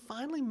when we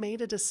finally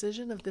made a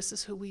decision of this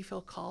is who we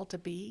feel called to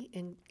be,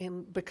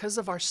 and because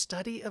of our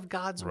study of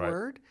God's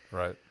word,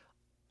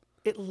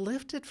 it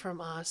lifted from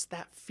us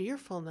that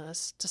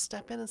fearfulness to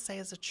step in and say,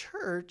 as a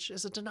church,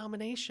 as a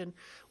denomination,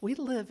 we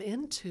live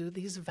into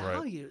these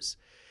values.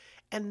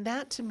 And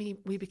that, to me,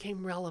 we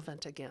became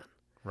relevant again.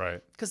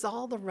 Right. Because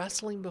all the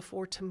wrestling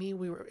before, to me,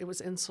 it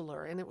was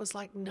insular. And it was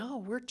like, no,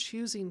 we're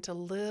choosing to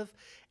live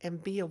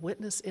and be a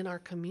witness in our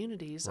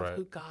communities of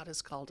who God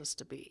has called us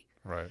to be.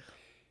 Right.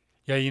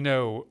 Yeah,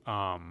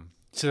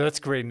 so that's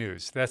great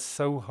news. That's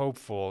so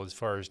hopeful as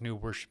far as new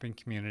worshiping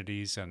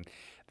communities and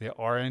the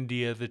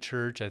R&D of the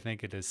church. I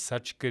think it is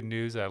such good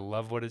news. I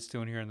love what it's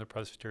doing here in the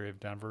Presbytery of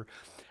Denver.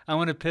 I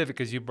want to pivot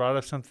because you brought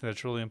up something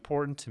that's really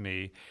important to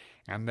me,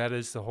 and that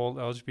is the whole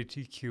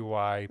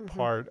LGBTQI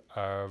part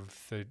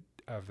of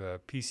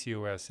the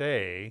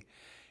PCUSA,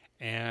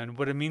 and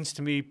what it means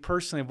to me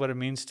personally, what it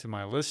means to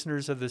my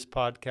listeners of this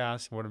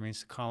podcast, what it means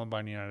to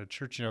Columbine United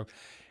Church.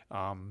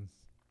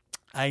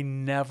 I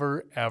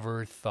never,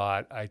 ever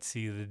thought I'd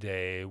see the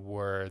day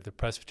where the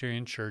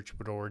Presbyterian Church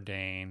would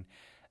ordain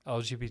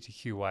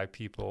LGBTQI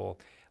people,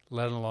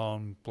 let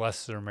alone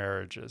bless their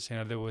marriages.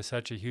 There was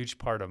such a huge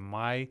part of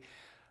my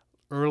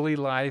early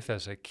life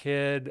as a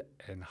kid.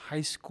 In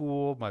high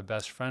school, my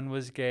best friend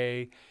was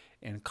gay.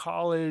 In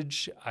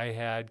college, I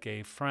had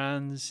gay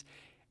friends.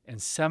 In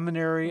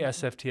seminary,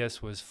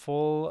 SFTS was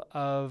full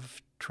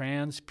of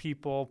trans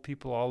people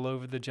all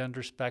over the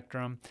gender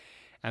spectrum.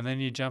 And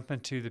then you jump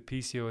into the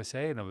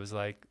PCUSA, and it was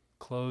like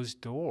closed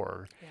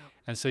door. Yeah.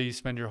 And so you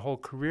spend your whole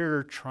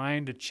career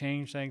trying to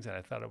change things, and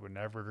I thought it would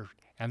never.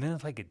 And then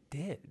it's like it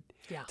did.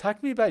 Yeah. Talk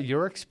to me about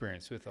your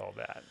experience with all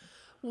that.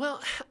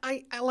 Well,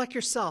 I like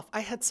yourself,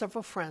 I had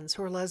several friends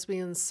who were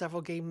lesbians,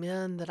 several gay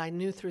men that I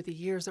knew through the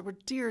years that were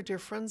dear, dear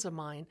friends of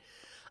mine.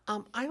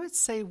 I would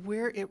say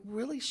where it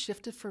really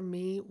shifted for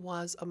me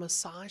was a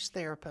massage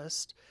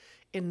therapist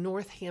in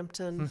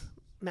Northampton,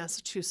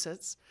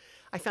 Massachusetts.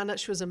 I found out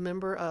she was a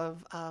member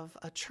of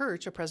a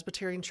church, a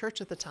Presbyterian church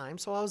at the time,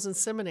 so I was in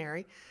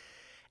seminary,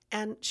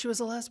 and she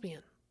was a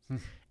lesbian.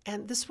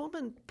 And this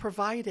woman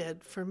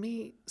provided for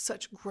me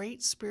such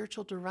great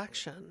spiritual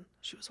direction.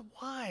 She was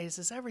wise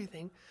as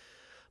everything.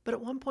 But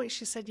at one point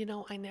she said,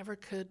 I never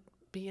could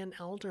be an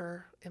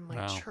elder in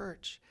my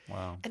church.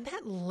 Wow. And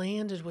that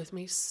landed with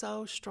me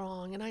so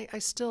strong. And I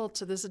still,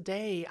 to this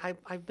day,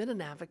 I've been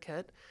an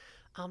advocate.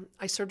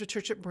 I served a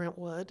church at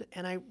Brentwood,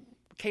 and I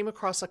came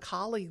across a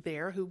colleague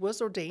there who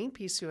was ordained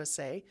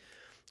PCUSA.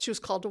 She was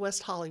called to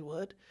West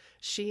Hollywood.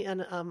 She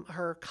and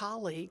her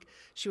colleague,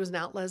 she was an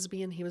out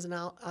lesbian, he was an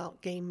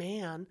out gay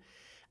man,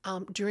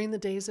 during the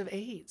days of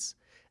AIDS.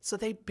 So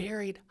they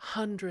buried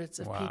hundreds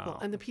of people.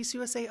 And the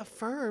PCUSA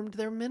affirmed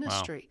their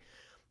ministry.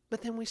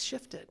 But then we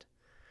shifted.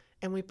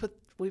 And we put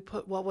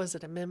what was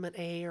it, Amendment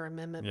A or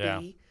Amendment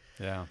B?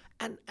 Yeah.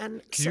 And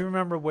Can you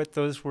remember what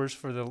those words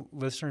for the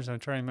listeners? I'm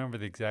trying to remember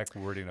the exact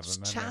wording of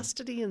amendment.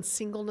 Chastity and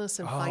singleness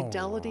and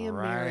fidelity in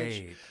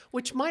marriage,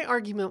 which my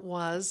argument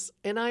was,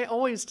 and I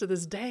always to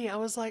this day, I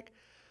was like,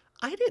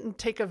 I didn't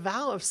take a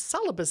vow of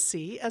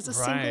celibacy as a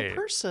single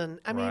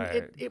person. I mean,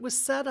 it was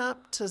set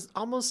up to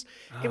almost,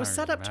 it was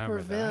set up to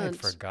prevent. I had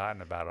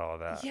forgotten about all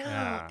that.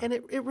 Yeah. And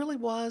it really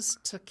was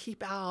to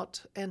keep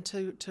out and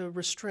to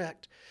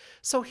restrict.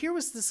 So here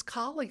was this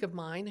colleague of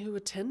mine who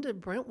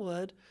attended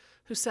Brentwood,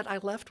 who said, I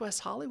left West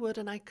Hollywood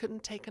and I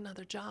couldn't take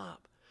another job.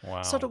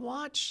 Wow. So to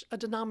watch a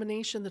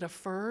denomination that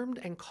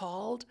affirmed and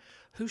called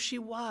who she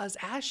was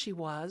as she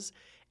was,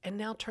 and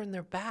now turn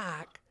their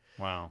back,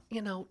 wow,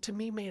 to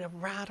me made a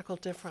radical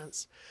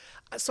difference.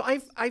 So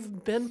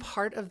I've been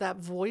part of that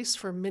voice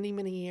for many,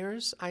 many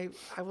years. I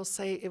will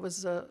say it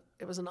was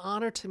an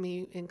honor to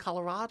me in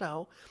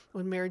Colorado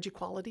when marriage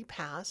equality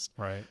passed.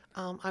 Right.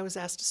 I was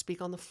asked to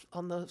speak on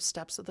the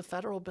steps of the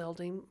federal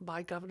building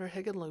by Governor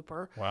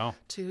Hickenlooper. Wow.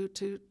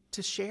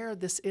 To share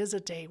this is a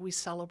day we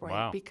celebrate.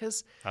 Wow.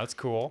 Because that's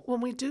cool.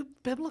 When we do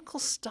biblical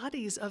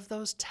studies of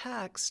those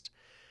texts,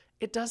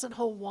 it doesn't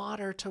hold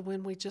water to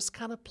when we just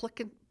kind of pluck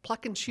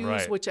and choose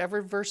right.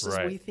 whichever verses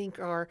right. we think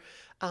are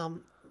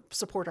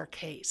support our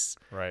case.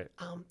 Right.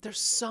 There's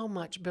so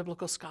much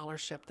biblical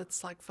scholarship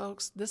that's like,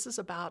 folks, this is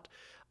about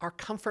our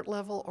comfort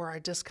level or our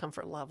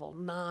discomfort level,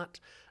 not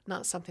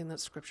something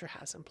that Scripture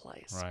has in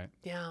place. Right.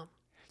 Yeah.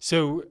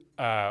 So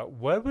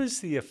what was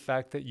the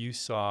effect that you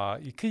saw?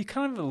 You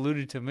kind of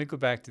alluded to, let me go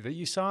back to that,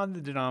 you saw in the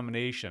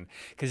denomination,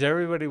 because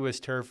everybody was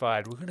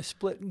terrified. We're going to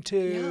split in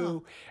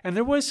two. Yeah. And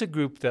there was a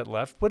group that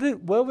left.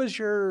 What was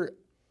your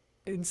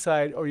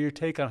insight or your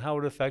take on how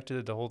it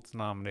affected the whole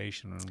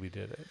denomination when we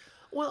did it?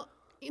 Well,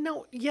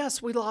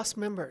 yes, we lost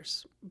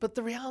members, but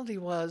the reality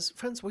was,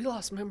 friends, we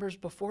lost members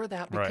before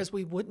that because right.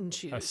 we wouldn't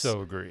choose. I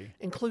so agree.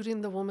 Including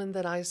the woman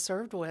that I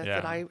served with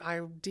that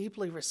I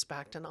deeply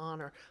respect and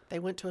honor. They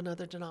went to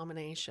another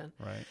denomination.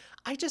 Right.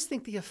 I just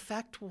think the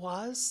effect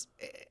was,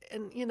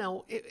 and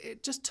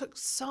it just took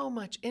so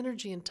much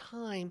energy and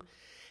time,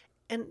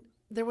 and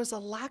there was a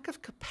lack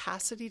of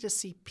capacity to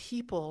see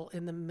people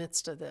in the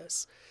midst of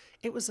this.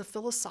 It was a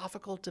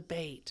philosophical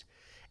debate.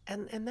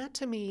 And that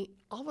to me,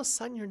 all of a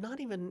sudden, you're not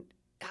even...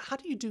 How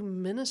do you do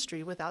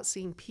ministry without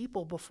seeing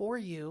people before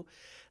you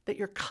that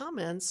your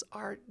comments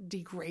are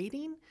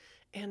degrading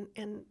and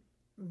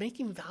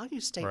making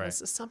value statements right.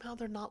 that somehow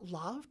they're not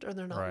loved or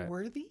they're not right.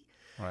 worthy?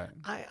 Right.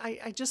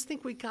 I just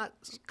think we got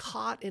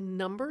caught in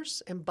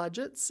numbers and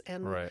budgets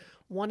and right.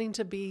 wanting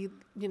to be,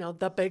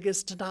 the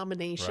biggest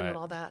denomination right. and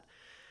all that,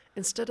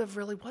 instead of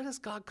really, what is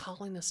God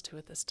calling us to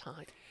at this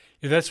time?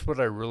 Yeah, that's what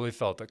I really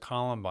felt at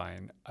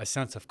Columbine, a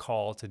sense of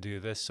call to do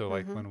this. So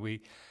like Mm-hmm. when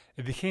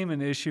it became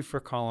an issue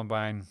for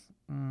Columbine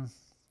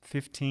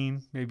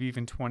 15, maybe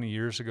even 20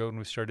 years ago when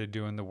we started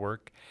doing the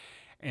work.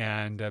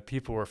 And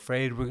people were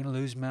afraid we're going to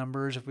lose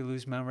members. If we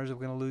lose members, we're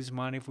going to lose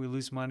money. If we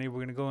lose money, we're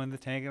going to go in the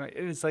tank. And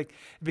it's like,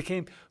 it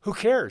became, who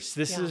cares?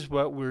 This is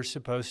what we're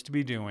supposed to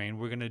be doing.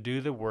 We're going to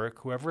do the work.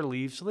 Whoever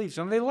leaves, leaves.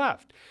 And they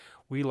left.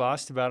 We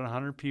lost about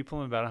 100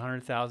 people and about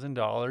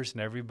 $100,000,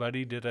 and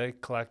everybody did a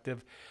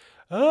collective,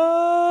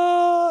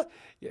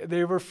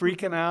 they were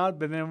freaking out,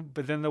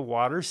 but then the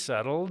water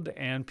settled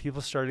and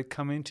people started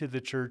coming to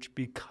the church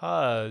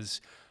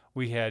because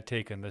we had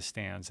taken the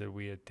stands that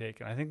we had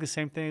taken. I think the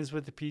same thing is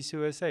with the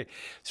PCUSA.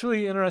 It's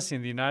really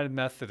interesting. The United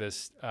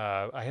Methodist,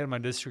 I had my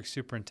district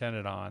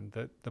superintendent on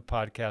the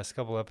podcast a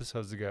couple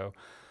episodes ago,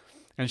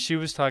 and she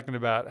was talking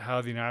about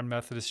how the United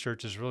Methodist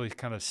Church is really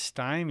kind of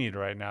stymied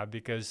right now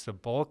because the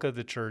bulk of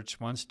the church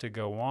wants to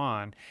go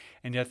on,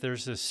 and yet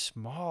there's this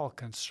small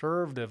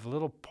conservative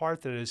little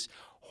part that is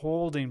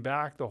holding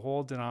back the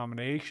whole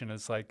denomination.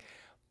 It's like,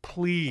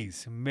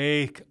 please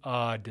make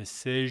a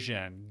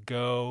decision,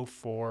 go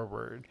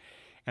forward.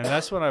 And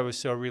that's when I was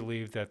so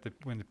relieved that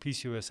when the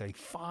PCUSA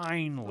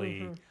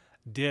finally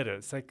did it.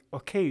 It's like,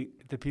 okay,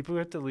 the people who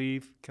have to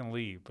leave can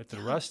leave, but the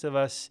rest of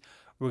us,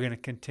 we're going to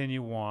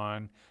continue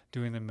on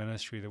doing the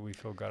ministry that we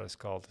feel God has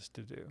called us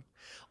to do.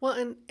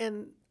 Well,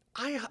 and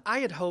I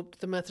had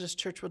hoped the Methodist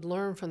Church would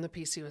learn from the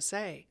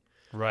PCUSA.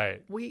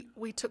 Right.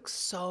 We took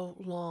so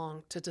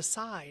long to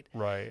decide.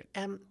 Right.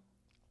 And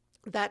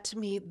that, to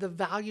me, the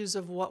values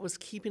of what was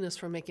keeping us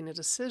from making a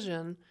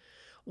decision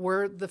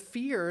were the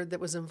fear that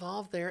was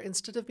involved there,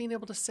 instead of being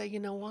able to say, you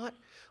know what,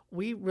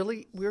 we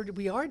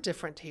are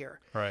different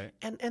here. Right.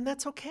 And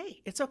that's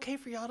okay. It's okay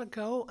for y'all to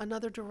go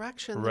another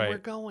direction right. than we're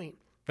going.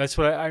 That's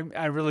what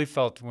I really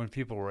felt when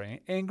people were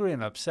angry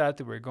and upset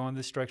that we were going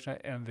this direction,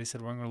 and they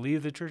said, we're going to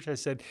leave the church. I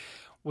said,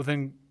 well,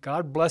 then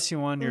God bless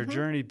you on your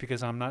journey,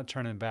 because I'm not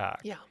turning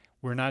back. Yeah.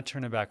 We're not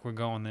turning back. We're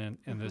going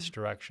in this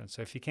direction.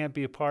 So if you can't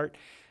be a part,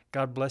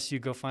 God bless you.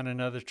 Go find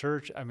another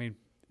church. I mean,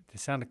 it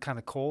sounded kind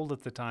of cold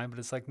at the time, but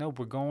it's like, no,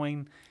 we're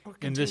going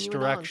in this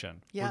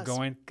direction. Yes. We're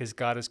going because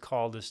God has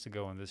called us to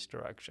go in this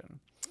direction.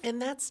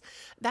 And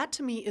that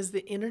to me is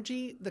the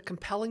energy, the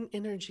compelling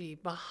energy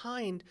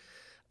behind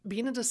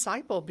being a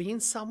disciple, being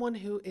someone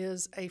who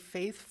is a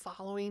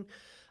faith-following,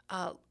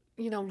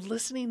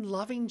 listening,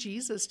 loving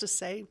Jesus to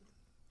say,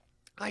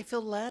 I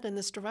feel led in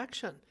this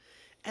direction.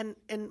 And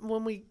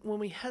when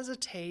we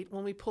hesitate,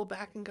 when we pull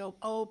back and go,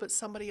 oh, but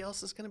somebody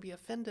else is going to be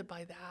offended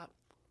by that,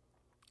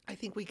 I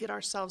think we get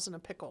ourselves in a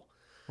pickle.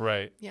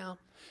 Right. Yeah.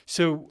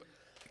 So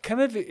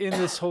kind of in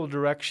this whole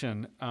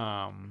direction,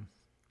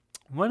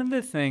 one of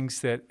the things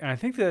that, and I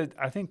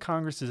think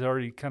Congress has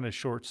already kind of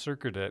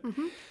short-circuited it,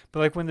 but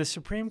like when the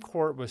Supreme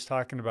Court was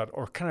talking about,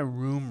 or kind of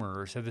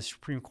rumors that the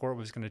Supreme Court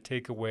was going to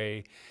take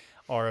away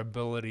our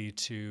ability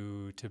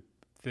to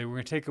they were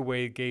going to take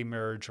away gay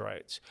marriage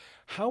rights.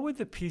 How would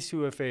the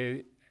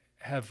PCUFA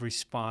have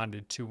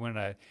responded to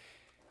when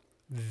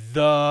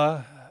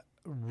the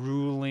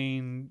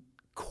ruling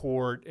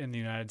court in the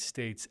United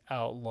States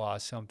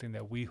outlaws something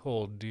that we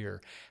hold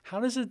dear? How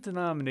does a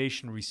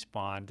denomination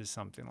respond to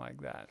something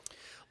like that?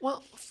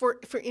 Well, for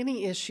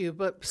any issue,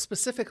 but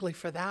specifically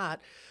for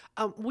that,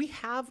 we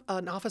have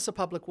an Office of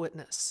Public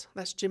Witness.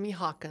 That's Jimmy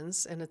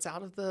Hawkins, and it's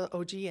out of the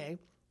OGA.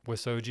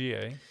 What's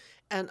OGA?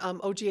 And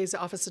OGA is the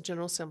Office of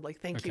General Assembly.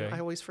 Thank you. I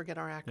always forget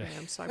our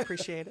acronyms, so I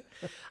appreciate it.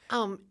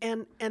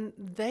 And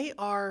they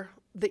are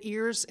the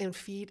ears and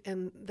feet,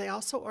 and they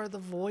also are the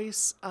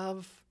voice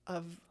of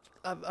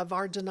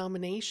our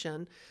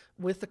denomination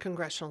with the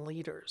congressional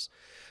leaders.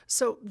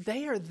 So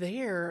they are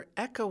there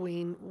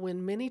echoing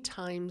when many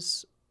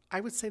times I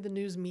would say the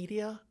news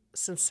media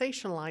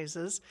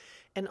sensationalizes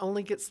and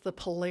only gets the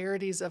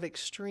polarities of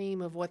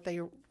extreme of what they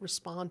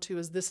respond to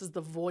as this is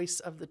the voice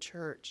of the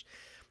church.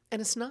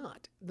 And it's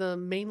not. The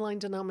mainline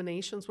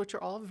denominations, which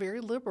are all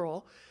very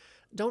liberal,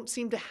 don't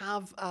seem to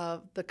have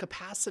the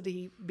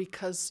capacity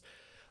because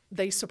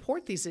they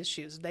support these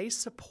issues. They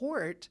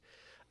support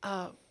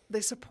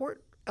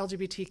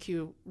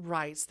LGBTQ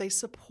rights. They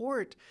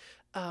support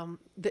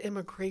the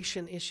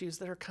immigration issues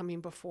that are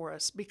coming before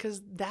us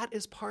because that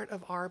is part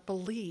of our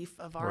belief,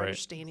 of our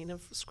understanding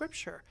of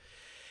Scripture.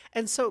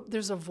 And so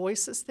there's a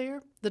voice that's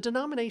there. The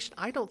denomination,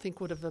 I don't think,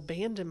 would have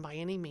abandoned by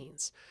any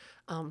means.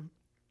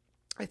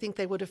 I think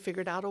they would have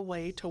figured out a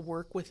way to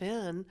work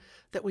within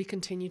that we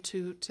continue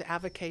to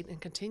advocate and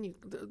continue.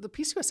 The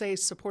PCUSA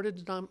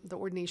supported the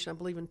ordination, I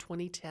believe, in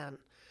 2010.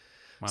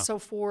 Wow. So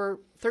for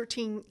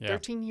 13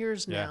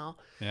 years now.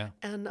 Yeah.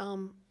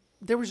 And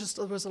there was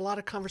a lot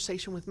of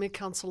conversation with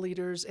mid-council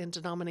leaders and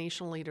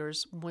denominational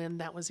leaders when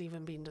that was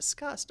even being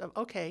discussed of,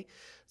 okay,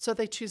 so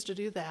they choose to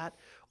do that.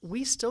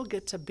 We still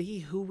get to be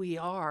who we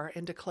are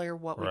and declare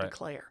what we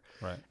declare.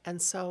 Right.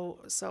 And so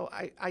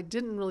I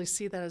didn't really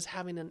see that as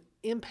having an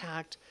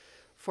impact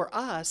for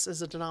us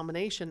as a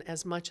denomination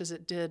as much as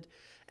it did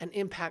an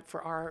impact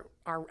for our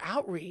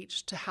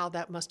outreach to how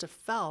that must have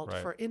felt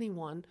for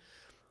anyone.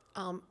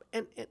 And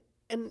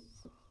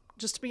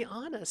just to be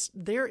honest,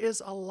 there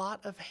is a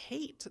lot of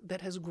hate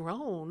that has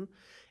grown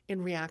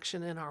in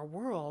reaction in our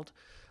world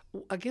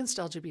against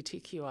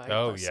LGBTQI+.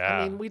 Oh, yeah.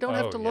 I mean, we don't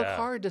have to look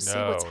hard to see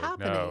what's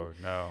happening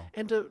No.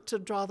 and to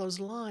draw those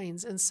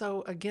lines. And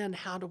so, again,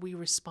 how do we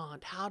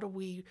respond? How do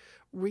we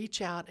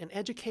reach out and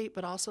educate,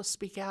 but also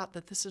speak out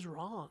that this is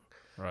wrong?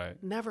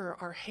 Right. Never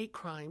are hate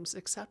crimes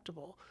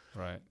acceptable.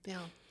 Right.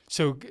 Yeah.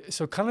 So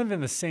kind of in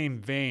the same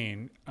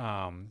vein,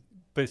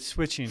 but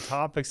switching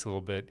topics a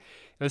little bit,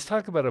 let's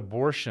talk about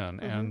abortion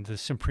and the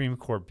Supreme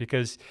Court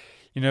because,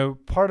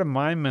 part of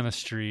my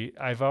ministry,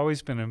 I've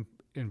always been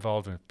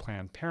involved with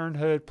Planned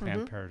Parenthood,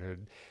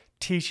 Parenthood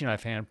teaching.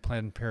 I've had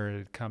Planned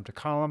Parenthood come to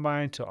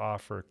Columbine to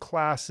offer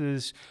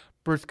classes,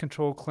 birth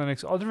control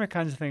clinics, all different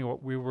kinds of things.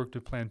 We worked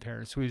with Planned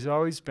Parenthood. So he's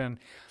always been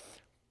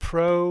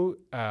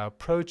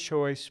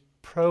pro-choice,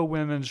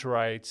 pro-women's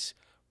rights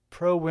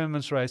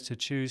to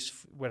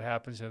choose what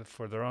happens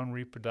for their own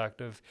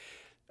reproductive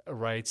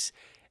rights.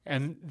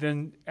 And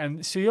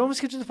so you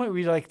almost get to the point where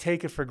you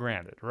take it for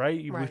granted,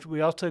 right?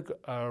 We all took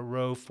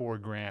Roe for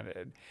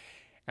granted.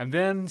 And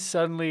then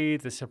suddenly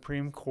the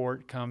Supreme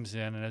Court comes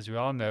in and, as we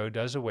all know,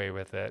 does away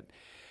with it.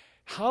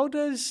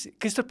 Because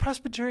the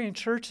Presbyterian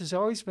Church has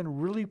always been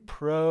really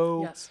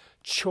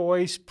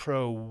pro-choice,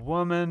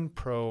 pro-woman,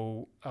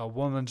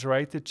 pro-woman's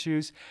right to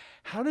choose.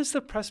 How does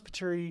the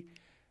PCUSA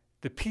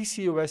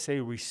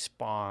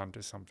respond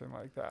to something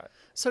like that?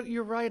 So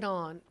you're right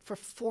on. For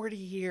 40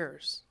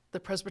 years, the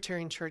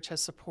Presbyterian Church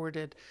has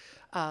supported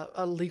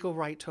a legal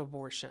right to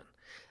abortion.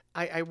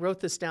 I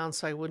wrote this down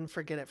so I wouldn't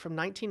forget it. From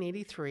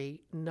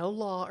 1983, no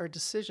law or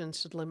decision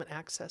should limit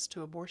access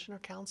to abortion or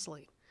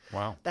counseling.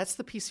 Wow. That's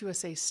the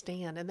PCUSA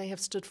stand, and they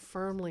have stood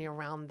firmly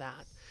around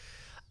that.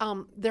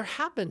 There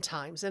have been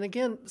times, and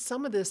again,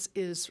 some of this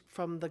is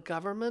from the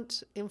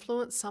government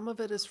influence, some of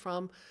it is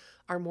from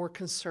our more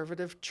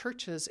conservative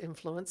churches'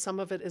 influence, some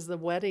of it is the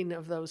wedding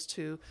of those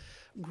two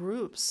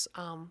groups.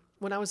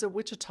 When I was at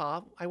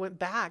Wichita, I went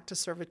back to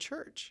serve a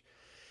church,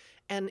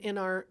 and in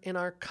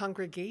our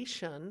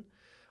congregation,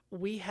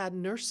 we had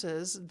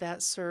nurses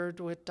that served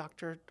with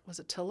Dr. Was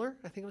it Tiller?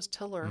 I think it was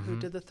Tiller who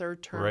did the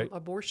third term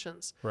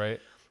abortions. Right.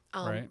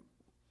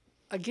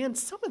 Again,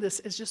 some of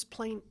this is just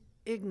plain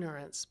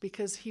ignorance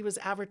because he was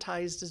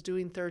advertised as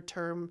doing third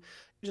term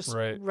just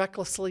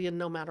recklessly and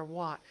no matter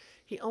what.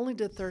 He only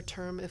did third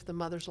term if the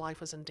mother's life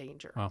was in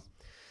danger. Wow.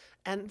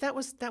 And that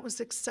was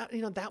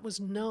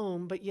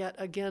known, but yet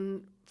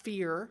again,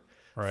 fear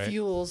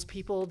fuels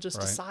people just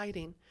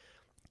deciding.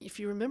 If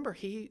you remember,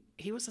 he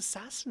was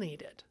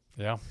assassinated.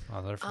 Yeah,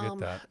 I'll never forget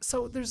that.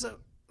 So there's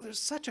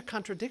such a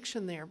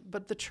contradiction there.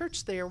 But the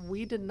church there,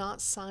 we did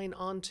not sign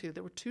on to.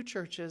 There were two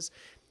churches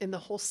in the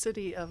whole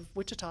city of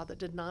Wichita that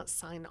did not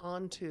sign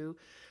on to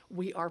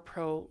we are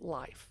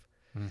pro-life.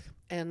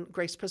 And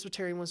Grace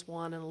Presbyterian was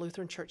one, and a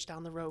Lutheran church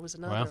down the road was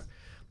another. Wow.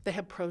 They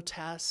had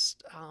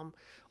protests.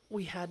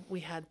 we had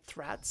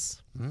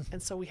threats,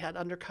 and so we had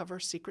undercover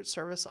Secret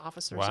Service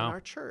officers Wow. in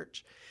our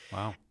church.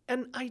 Wow.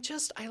 And I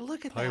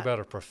look at Talk that. about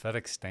a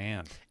prophetic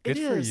stand. It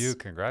Good for is. you.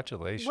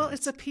 Congratulations. Well,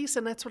 it's a piece,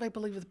 and that's what I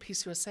believe the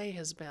Peace USA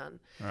has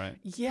been. Right.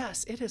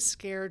 Yes, it has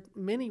scared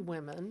many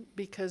women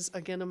because,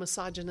 again, a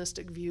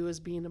misogynistic view is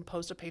being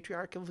imposed, a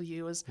patriarchal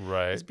view is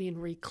being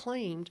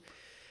reclaimed.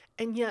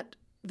 And yet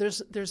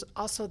there's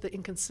also the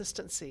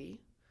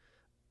inconsistency,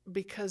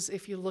 because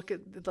if you look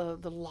at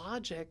the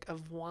logic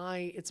of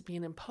why it's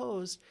being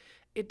imposed,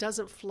 it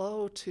doesn't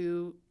flow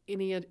to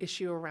any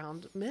issue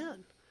around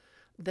men.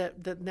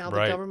 That now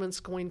the government's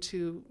going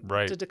to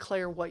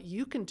declare what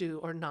you can do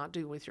or not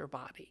do with your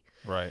body.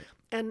 Right.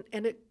 And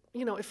it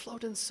it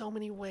flowed in so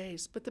many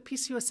ways. But the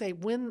Peace USA,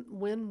 when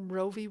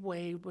Roe v.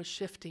 Wade was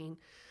shifting,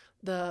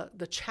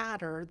 the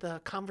chatter, the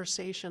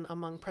conversation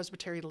among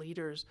Presbytery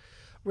leaders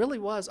really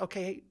was,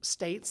 okay,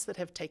 states that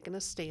have taken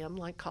a stand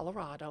like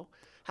Colorado,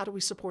 how do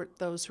we support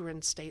those who are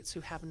in states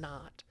who have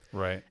not?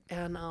 Right.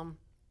 And I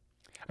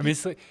mean,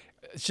 it's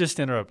just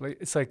to interrupt.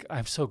 It's like,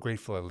 I'm so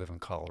grateful I live in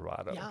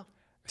Colorado. Yeah.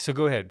 So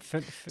go ahead.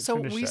 So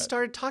finish we that.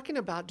 started talking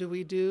about, do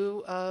we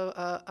do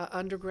a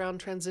underground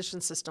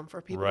transition system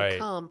for people to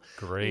come?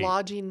 Great.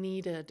 Lodging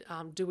needed.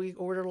 Do we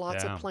order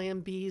lots of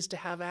Plan Bs to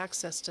have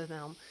access to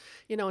them?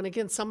 And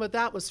again, some of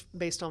that was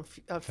based on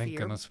fear. Thank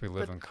goodness we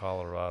live in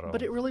Colorado.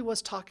 But it really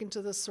was talking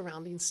to the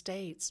surrounding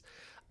states.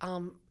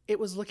 It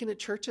was looking at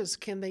churches.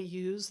 Can they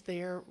use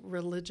their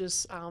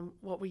religious,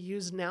 what we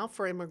use now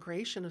for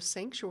immigration of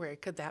sanctuary?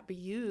 Could that be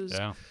used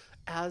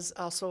as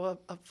also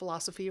a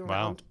philosophy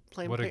around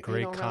what a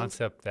great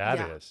concept that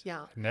is.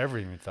 Yeah. I never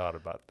even thought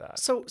about that.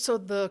 So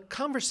the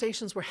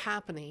conversations were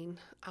happening,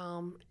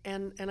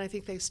 and I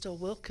think they still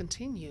will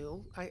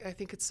continue. I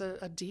think it's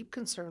a deep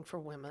concern for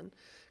women,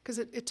 because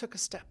it took a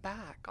step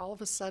back. All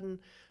of a sudden,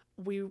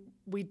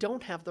 we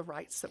don't have the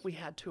rights that we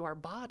had to our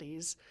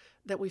bodies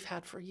that we've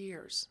had for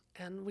years,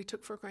 and we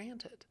took for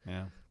granted.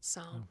 Yeah.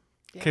 So,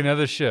 Okay,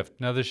 another shift.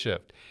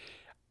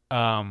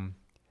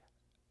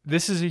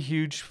 This is a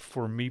huge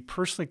for me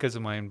personally because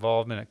of my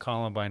involvement at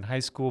Columbine High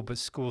School, but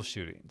school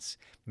shootings,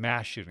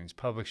 mass shootings,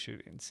 public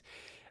shootings.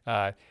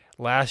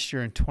 Last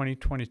year in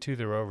 2022,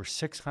 there were over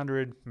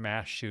 600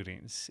 mass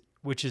shootings,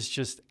 which is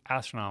just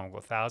astronomical.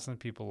 Thousands of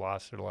people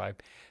lost their life,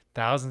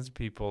 thousands of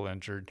people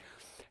injured.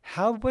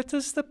 What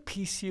does the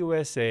Peace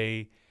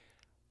USA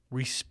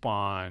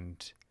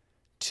respond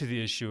to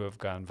the issue of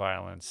gun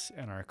violence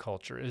in our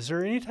culture? Is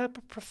there any type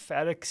of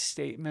prophetic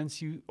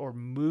statements or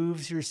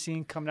moves you're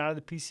seeing coming out of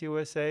the Peace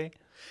USA?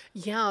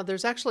 Yeah,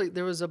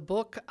 there was a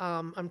book,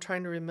 I'm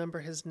trying to remember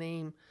his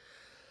name.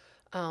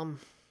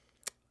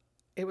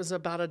 It was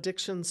about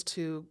addictions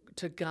to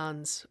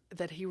guns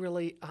that he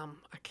really,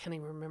 I can't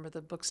even remember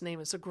the book's name.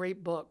 It's a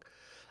great book.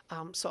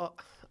 So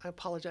I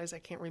apologize, I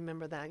can't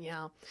remember that,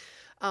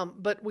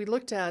 but we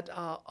looked at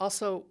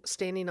also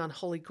standing on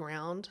holy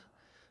ground.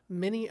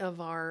 Many of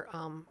our,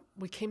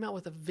 we came out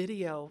with a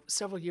video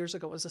several years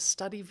ago. It was a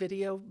study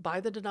video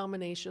by the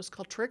denomination. It's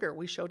called Trigger.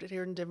 We showed it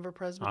here in Denver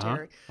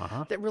Presbytery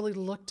that really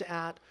looked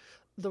at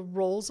the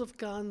roles of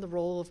the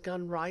role of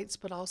gun rights,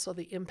 but also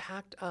the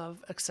impact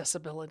of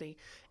accessibility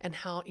and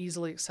how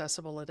easily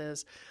accessible it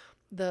is.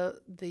 The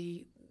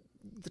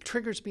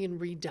Trigger's being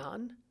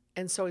redone,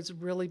 and so it's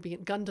really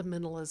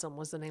Gundamentalism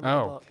was the name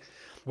of the book.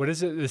 What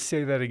is it? Let's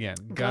say that again.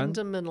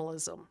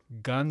 Gundamentalism.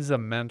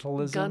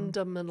 Gundamentalism?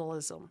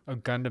 Gundamentalism. Oh,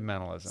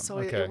 gundamentalism. So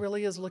it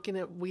really is looking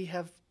at, we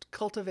have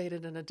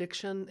cultivated an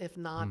addiction, if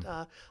not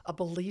a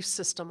belief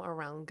system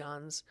around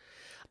guns.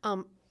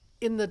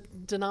 In the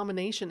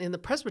denomination, in the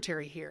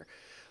Presbytery here,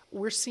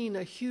 we're seeing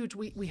a huge,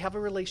 we have a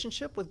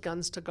relationship with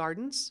Guns to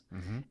Gardens.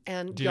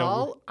 And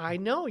I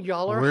know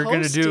y'all are hosting. We're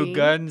going to do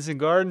Guns and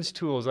Gardens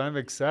tools. I'm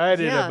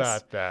excited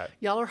about that.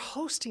 Y'all are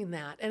hosting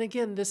that. And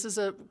again, this is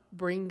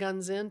bring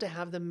guns in to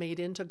have them made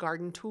into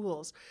garden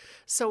tools.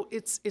 So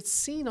it's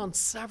seen on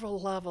several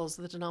levels.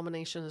 The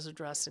denomination is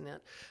addressing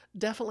it.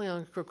 Definitely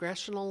on a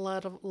congressional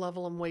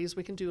level in ways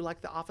we can do,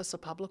 like the Office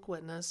of Public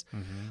Witness,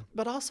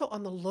 but also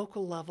on the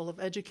local level of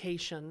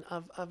education,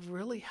 of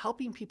really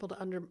helping people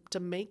to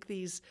make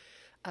these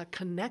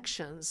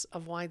connections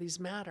of why these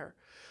matter.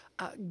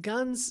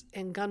 Guns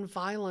and gun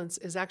violence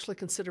is actually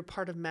considered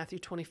part of Matthew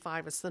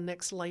 25. It's the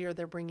next layer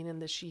they're bringing in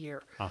this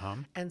year.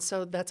 And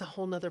so that's a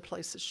whole nother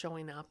place it's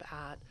showing up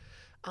at.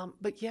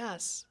 But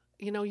yes,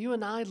 you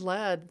and I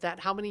led that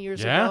how many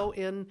years ago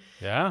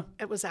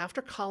it was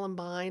after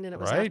Columbine, and it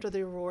was after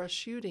the Aurora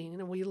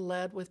shooting, and we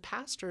led with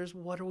pastors,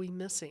 what are we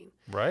missing?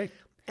 Right.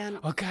 And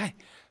okay.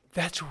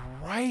 That's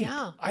right.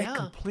 Yeah, I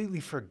completely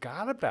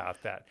forgot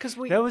about that. Because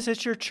that was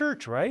at your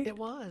church, right? It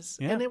was.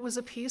 Yeah. And it was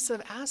a piece of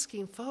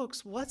asking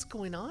folks, what's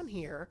going on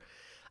here?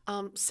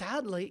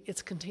 Sadly,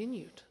 it's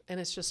continued, and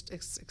it's just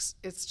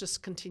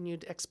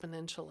continued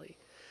exponentially.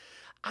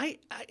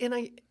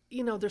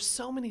 There's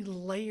so many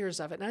layers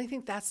of it, and I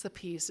think that's the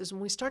piece, is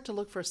when we start to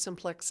look for a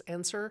simplex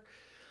answer,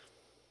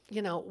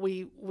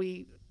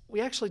 we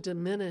actually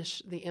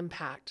diminish the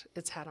impact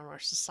it's had on our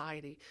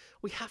society.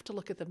 We have to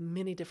look at the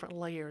many different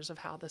layers of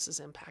how this is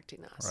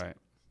impacting us. Right.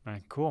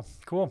 Right. Cool.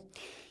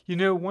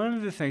 One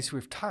of the things,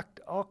 we've talked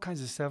all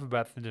kinds of stuff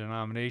about the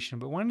denomination,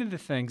 but one of the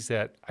things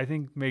that I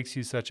think makes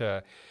you such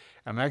an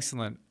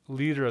excellent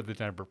leader of the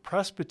Denver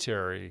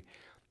Presbytery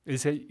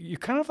is that you're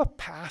kind of a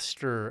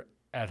pastor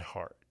at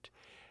heart.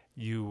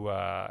 You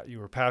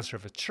were pastor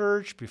of a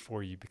church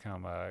before you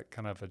become a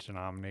kind of a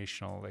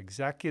denominational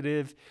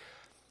executive.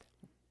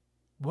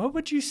 What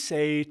would you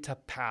say to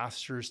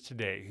pastors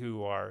today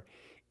who are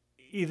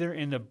either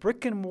in the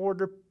brick and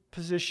mortar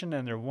position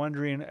and they're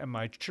wondering,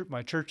 my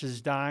church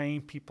is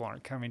dying, people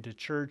aren't coming to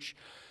church?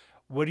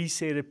 What do you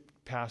say to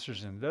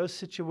pastors in those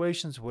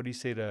situations? What do you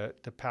say to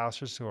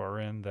pastors who are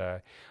in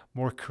the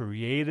more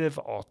creative,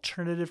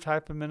 alternative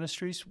type of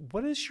ministries?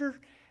 What is your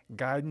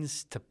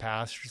guidance to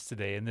pastors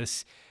today in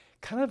this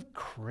kind of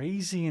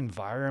crazy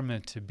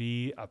environment to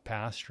be a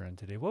pastor in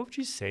today? What would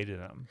you say to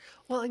them?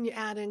 Well, and you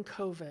add in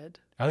COVID.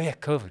 Oh, yeah,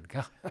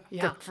 COVID.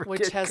 Yeah,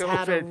 which has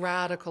had a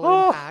radical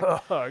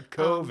impact.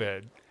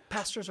 COVID.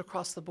 Pastors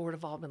across the board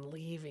have all been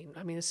leaving.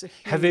 I mean, it's a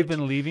huge... Have they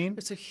been leaving?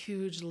 It's a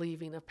huge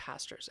leaving of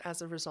pastors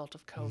as a result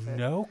of COVID.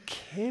 No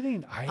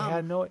kidding. I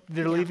had no...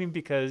 They're leaving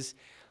because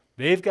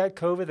they've got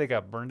COVID. They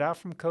got burned out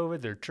from COVID.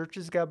 Their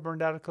churches got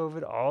burned out of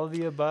COVID. All of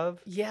the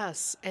above?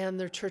 Yes, and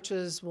their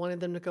churches wanted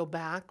them to go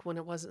back when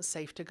it wasn't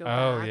safe to go back.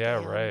 Oh,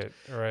 yeah, right.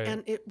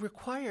 And it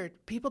required...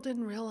 People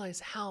didn't realize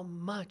how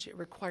much it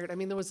required. I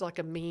mean, there was like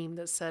a meme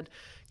that said,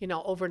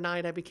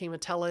 overnight I became a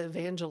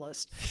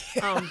televangelist.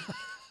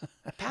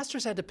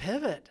 Pastors had to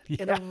pivot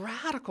in a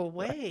radical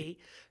way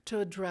to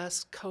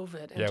address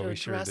COVID and to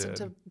address and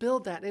to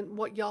build that. And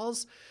what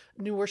y'all's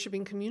new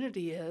worshiping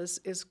community is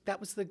that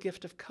was the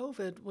gift of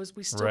COVID, was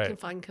we still can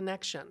find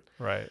connection.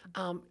 Right.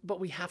 But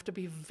we have to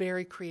be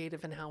very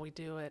creative in how we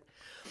do it.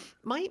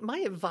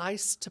 My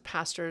advice to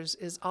pastors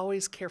is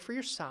always care for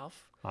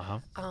yourself.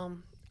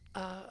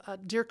 A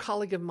dear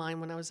colleague of mine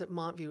when I was at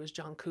Montview was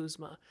John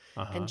Kuzma.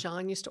 And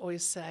John used to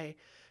always say,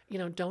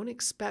 don't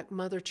expect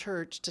Mother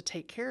Church to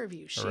take care of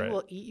you. She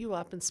will eat you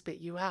up and spit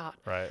you out.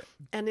 Right.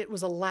 And it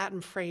was a Latin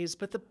phrase,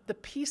 but the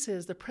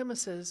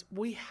premise is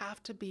we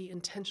have to be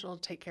intentional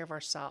to take care of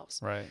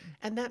ourselves. Right.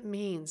 And that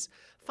means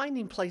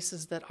finding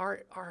places that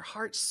our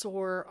hearts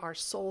soar, our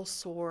souls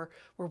soar,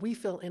 where we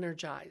feel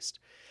energized.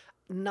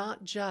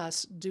 Not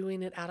just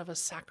doing it out of a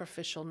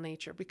sacrificial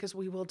nature, because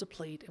we will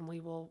deplete and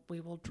we will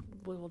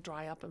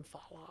dry up and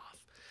fall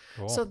off.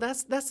 Cool. So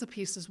that's the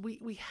pieces.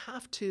 We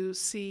have to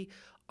see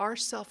our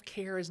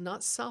self-care is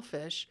not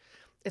selfish.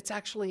 It's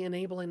actually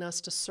enabling us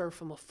to serve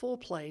from a full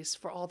place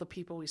for all the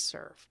people we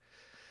serve.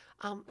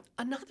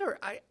 Another,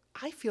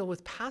 I feel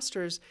with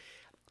pastors,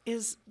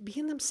 is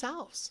being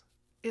themselves,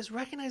 is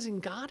recognizing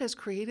God has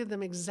created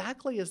them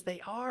exactly as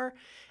they are,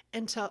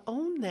 and to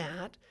own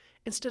that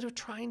instead of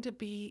trying to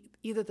be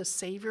either the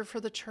savior for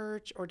the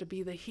church or to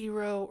be the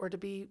hero or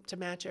to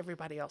match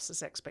everybody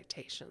else's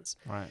expectations.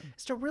 Right.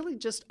 It's to really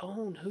just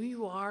own who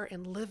you are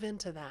and live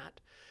into that.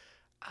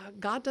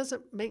 God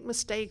doesn't make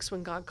mistakes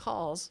when God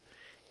calls,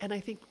 and I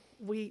think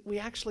we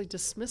actually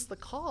dismiss the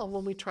call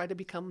when we try to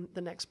become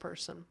the next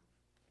person.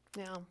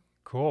 Yeah.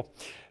 Cool.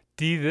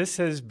 Dee, this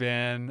has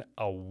been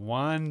a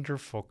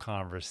wonderful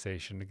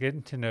conversation,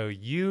 getting to know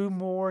you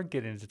more,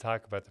 getting to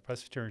talk about the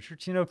Presbyterian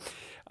Church.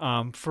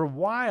 For a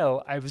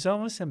while, I was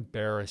almost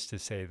embarrassed to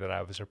say that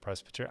I was a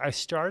Presbyterian. I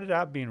started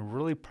out being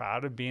really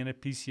proud of being a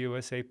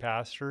PCUSA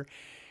pastor,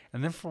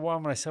 and then for a while,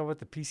 when I saw what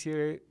the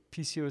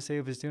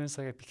PCUSA was doing, it's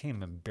like I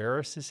became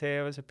embarrassed to say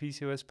I was a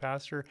PCUS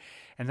pastor.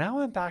 And now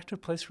I'm back to a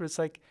place where it's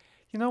like,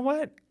 you know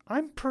what?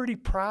 I'm pretty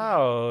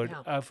proud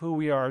of who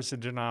we are as a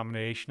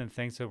denomination and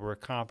things that we're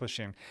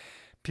accomplishing.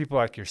 People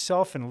like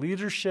yourself in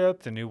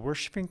leadership, the new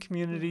worshiping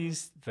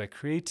communities, the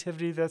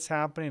creativity that's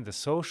happening, the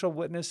social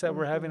witness that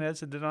we're having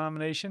as a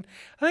denomination.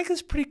 I think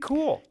it's pretty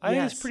cool. I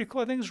think it's pretty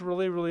cool. I think it's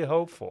really, really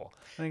hopeful.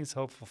 I think it's a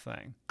hopeful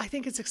thing. I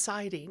think it's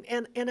exciting.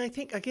 And I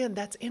think, again,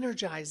 that's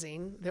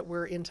energizing that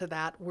we're into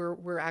that.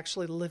 We're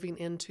actually living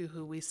into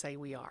who we say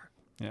we are.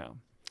 Yeah.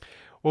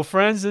 Well,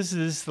 friends, this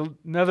is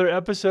another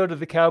episode of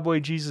the Cowboy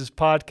Jesus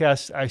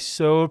podcast. I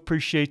so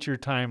appreciate your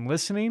time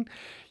listening.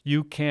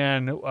 You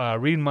can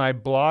read my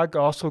blog,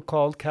 also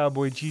called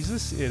Cowboy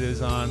Jesus. It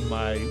is on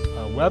my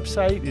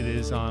website. It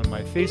is on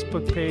my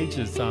Facebook page.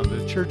 It's on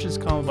the Churches,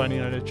 Columbine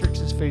United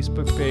Church's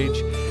Facebook page.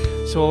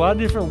 So a lot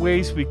of different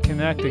ways we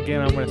connect.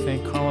 Again, I want to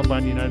thank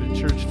Columbine United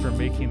Church for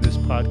making this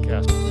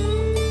podcast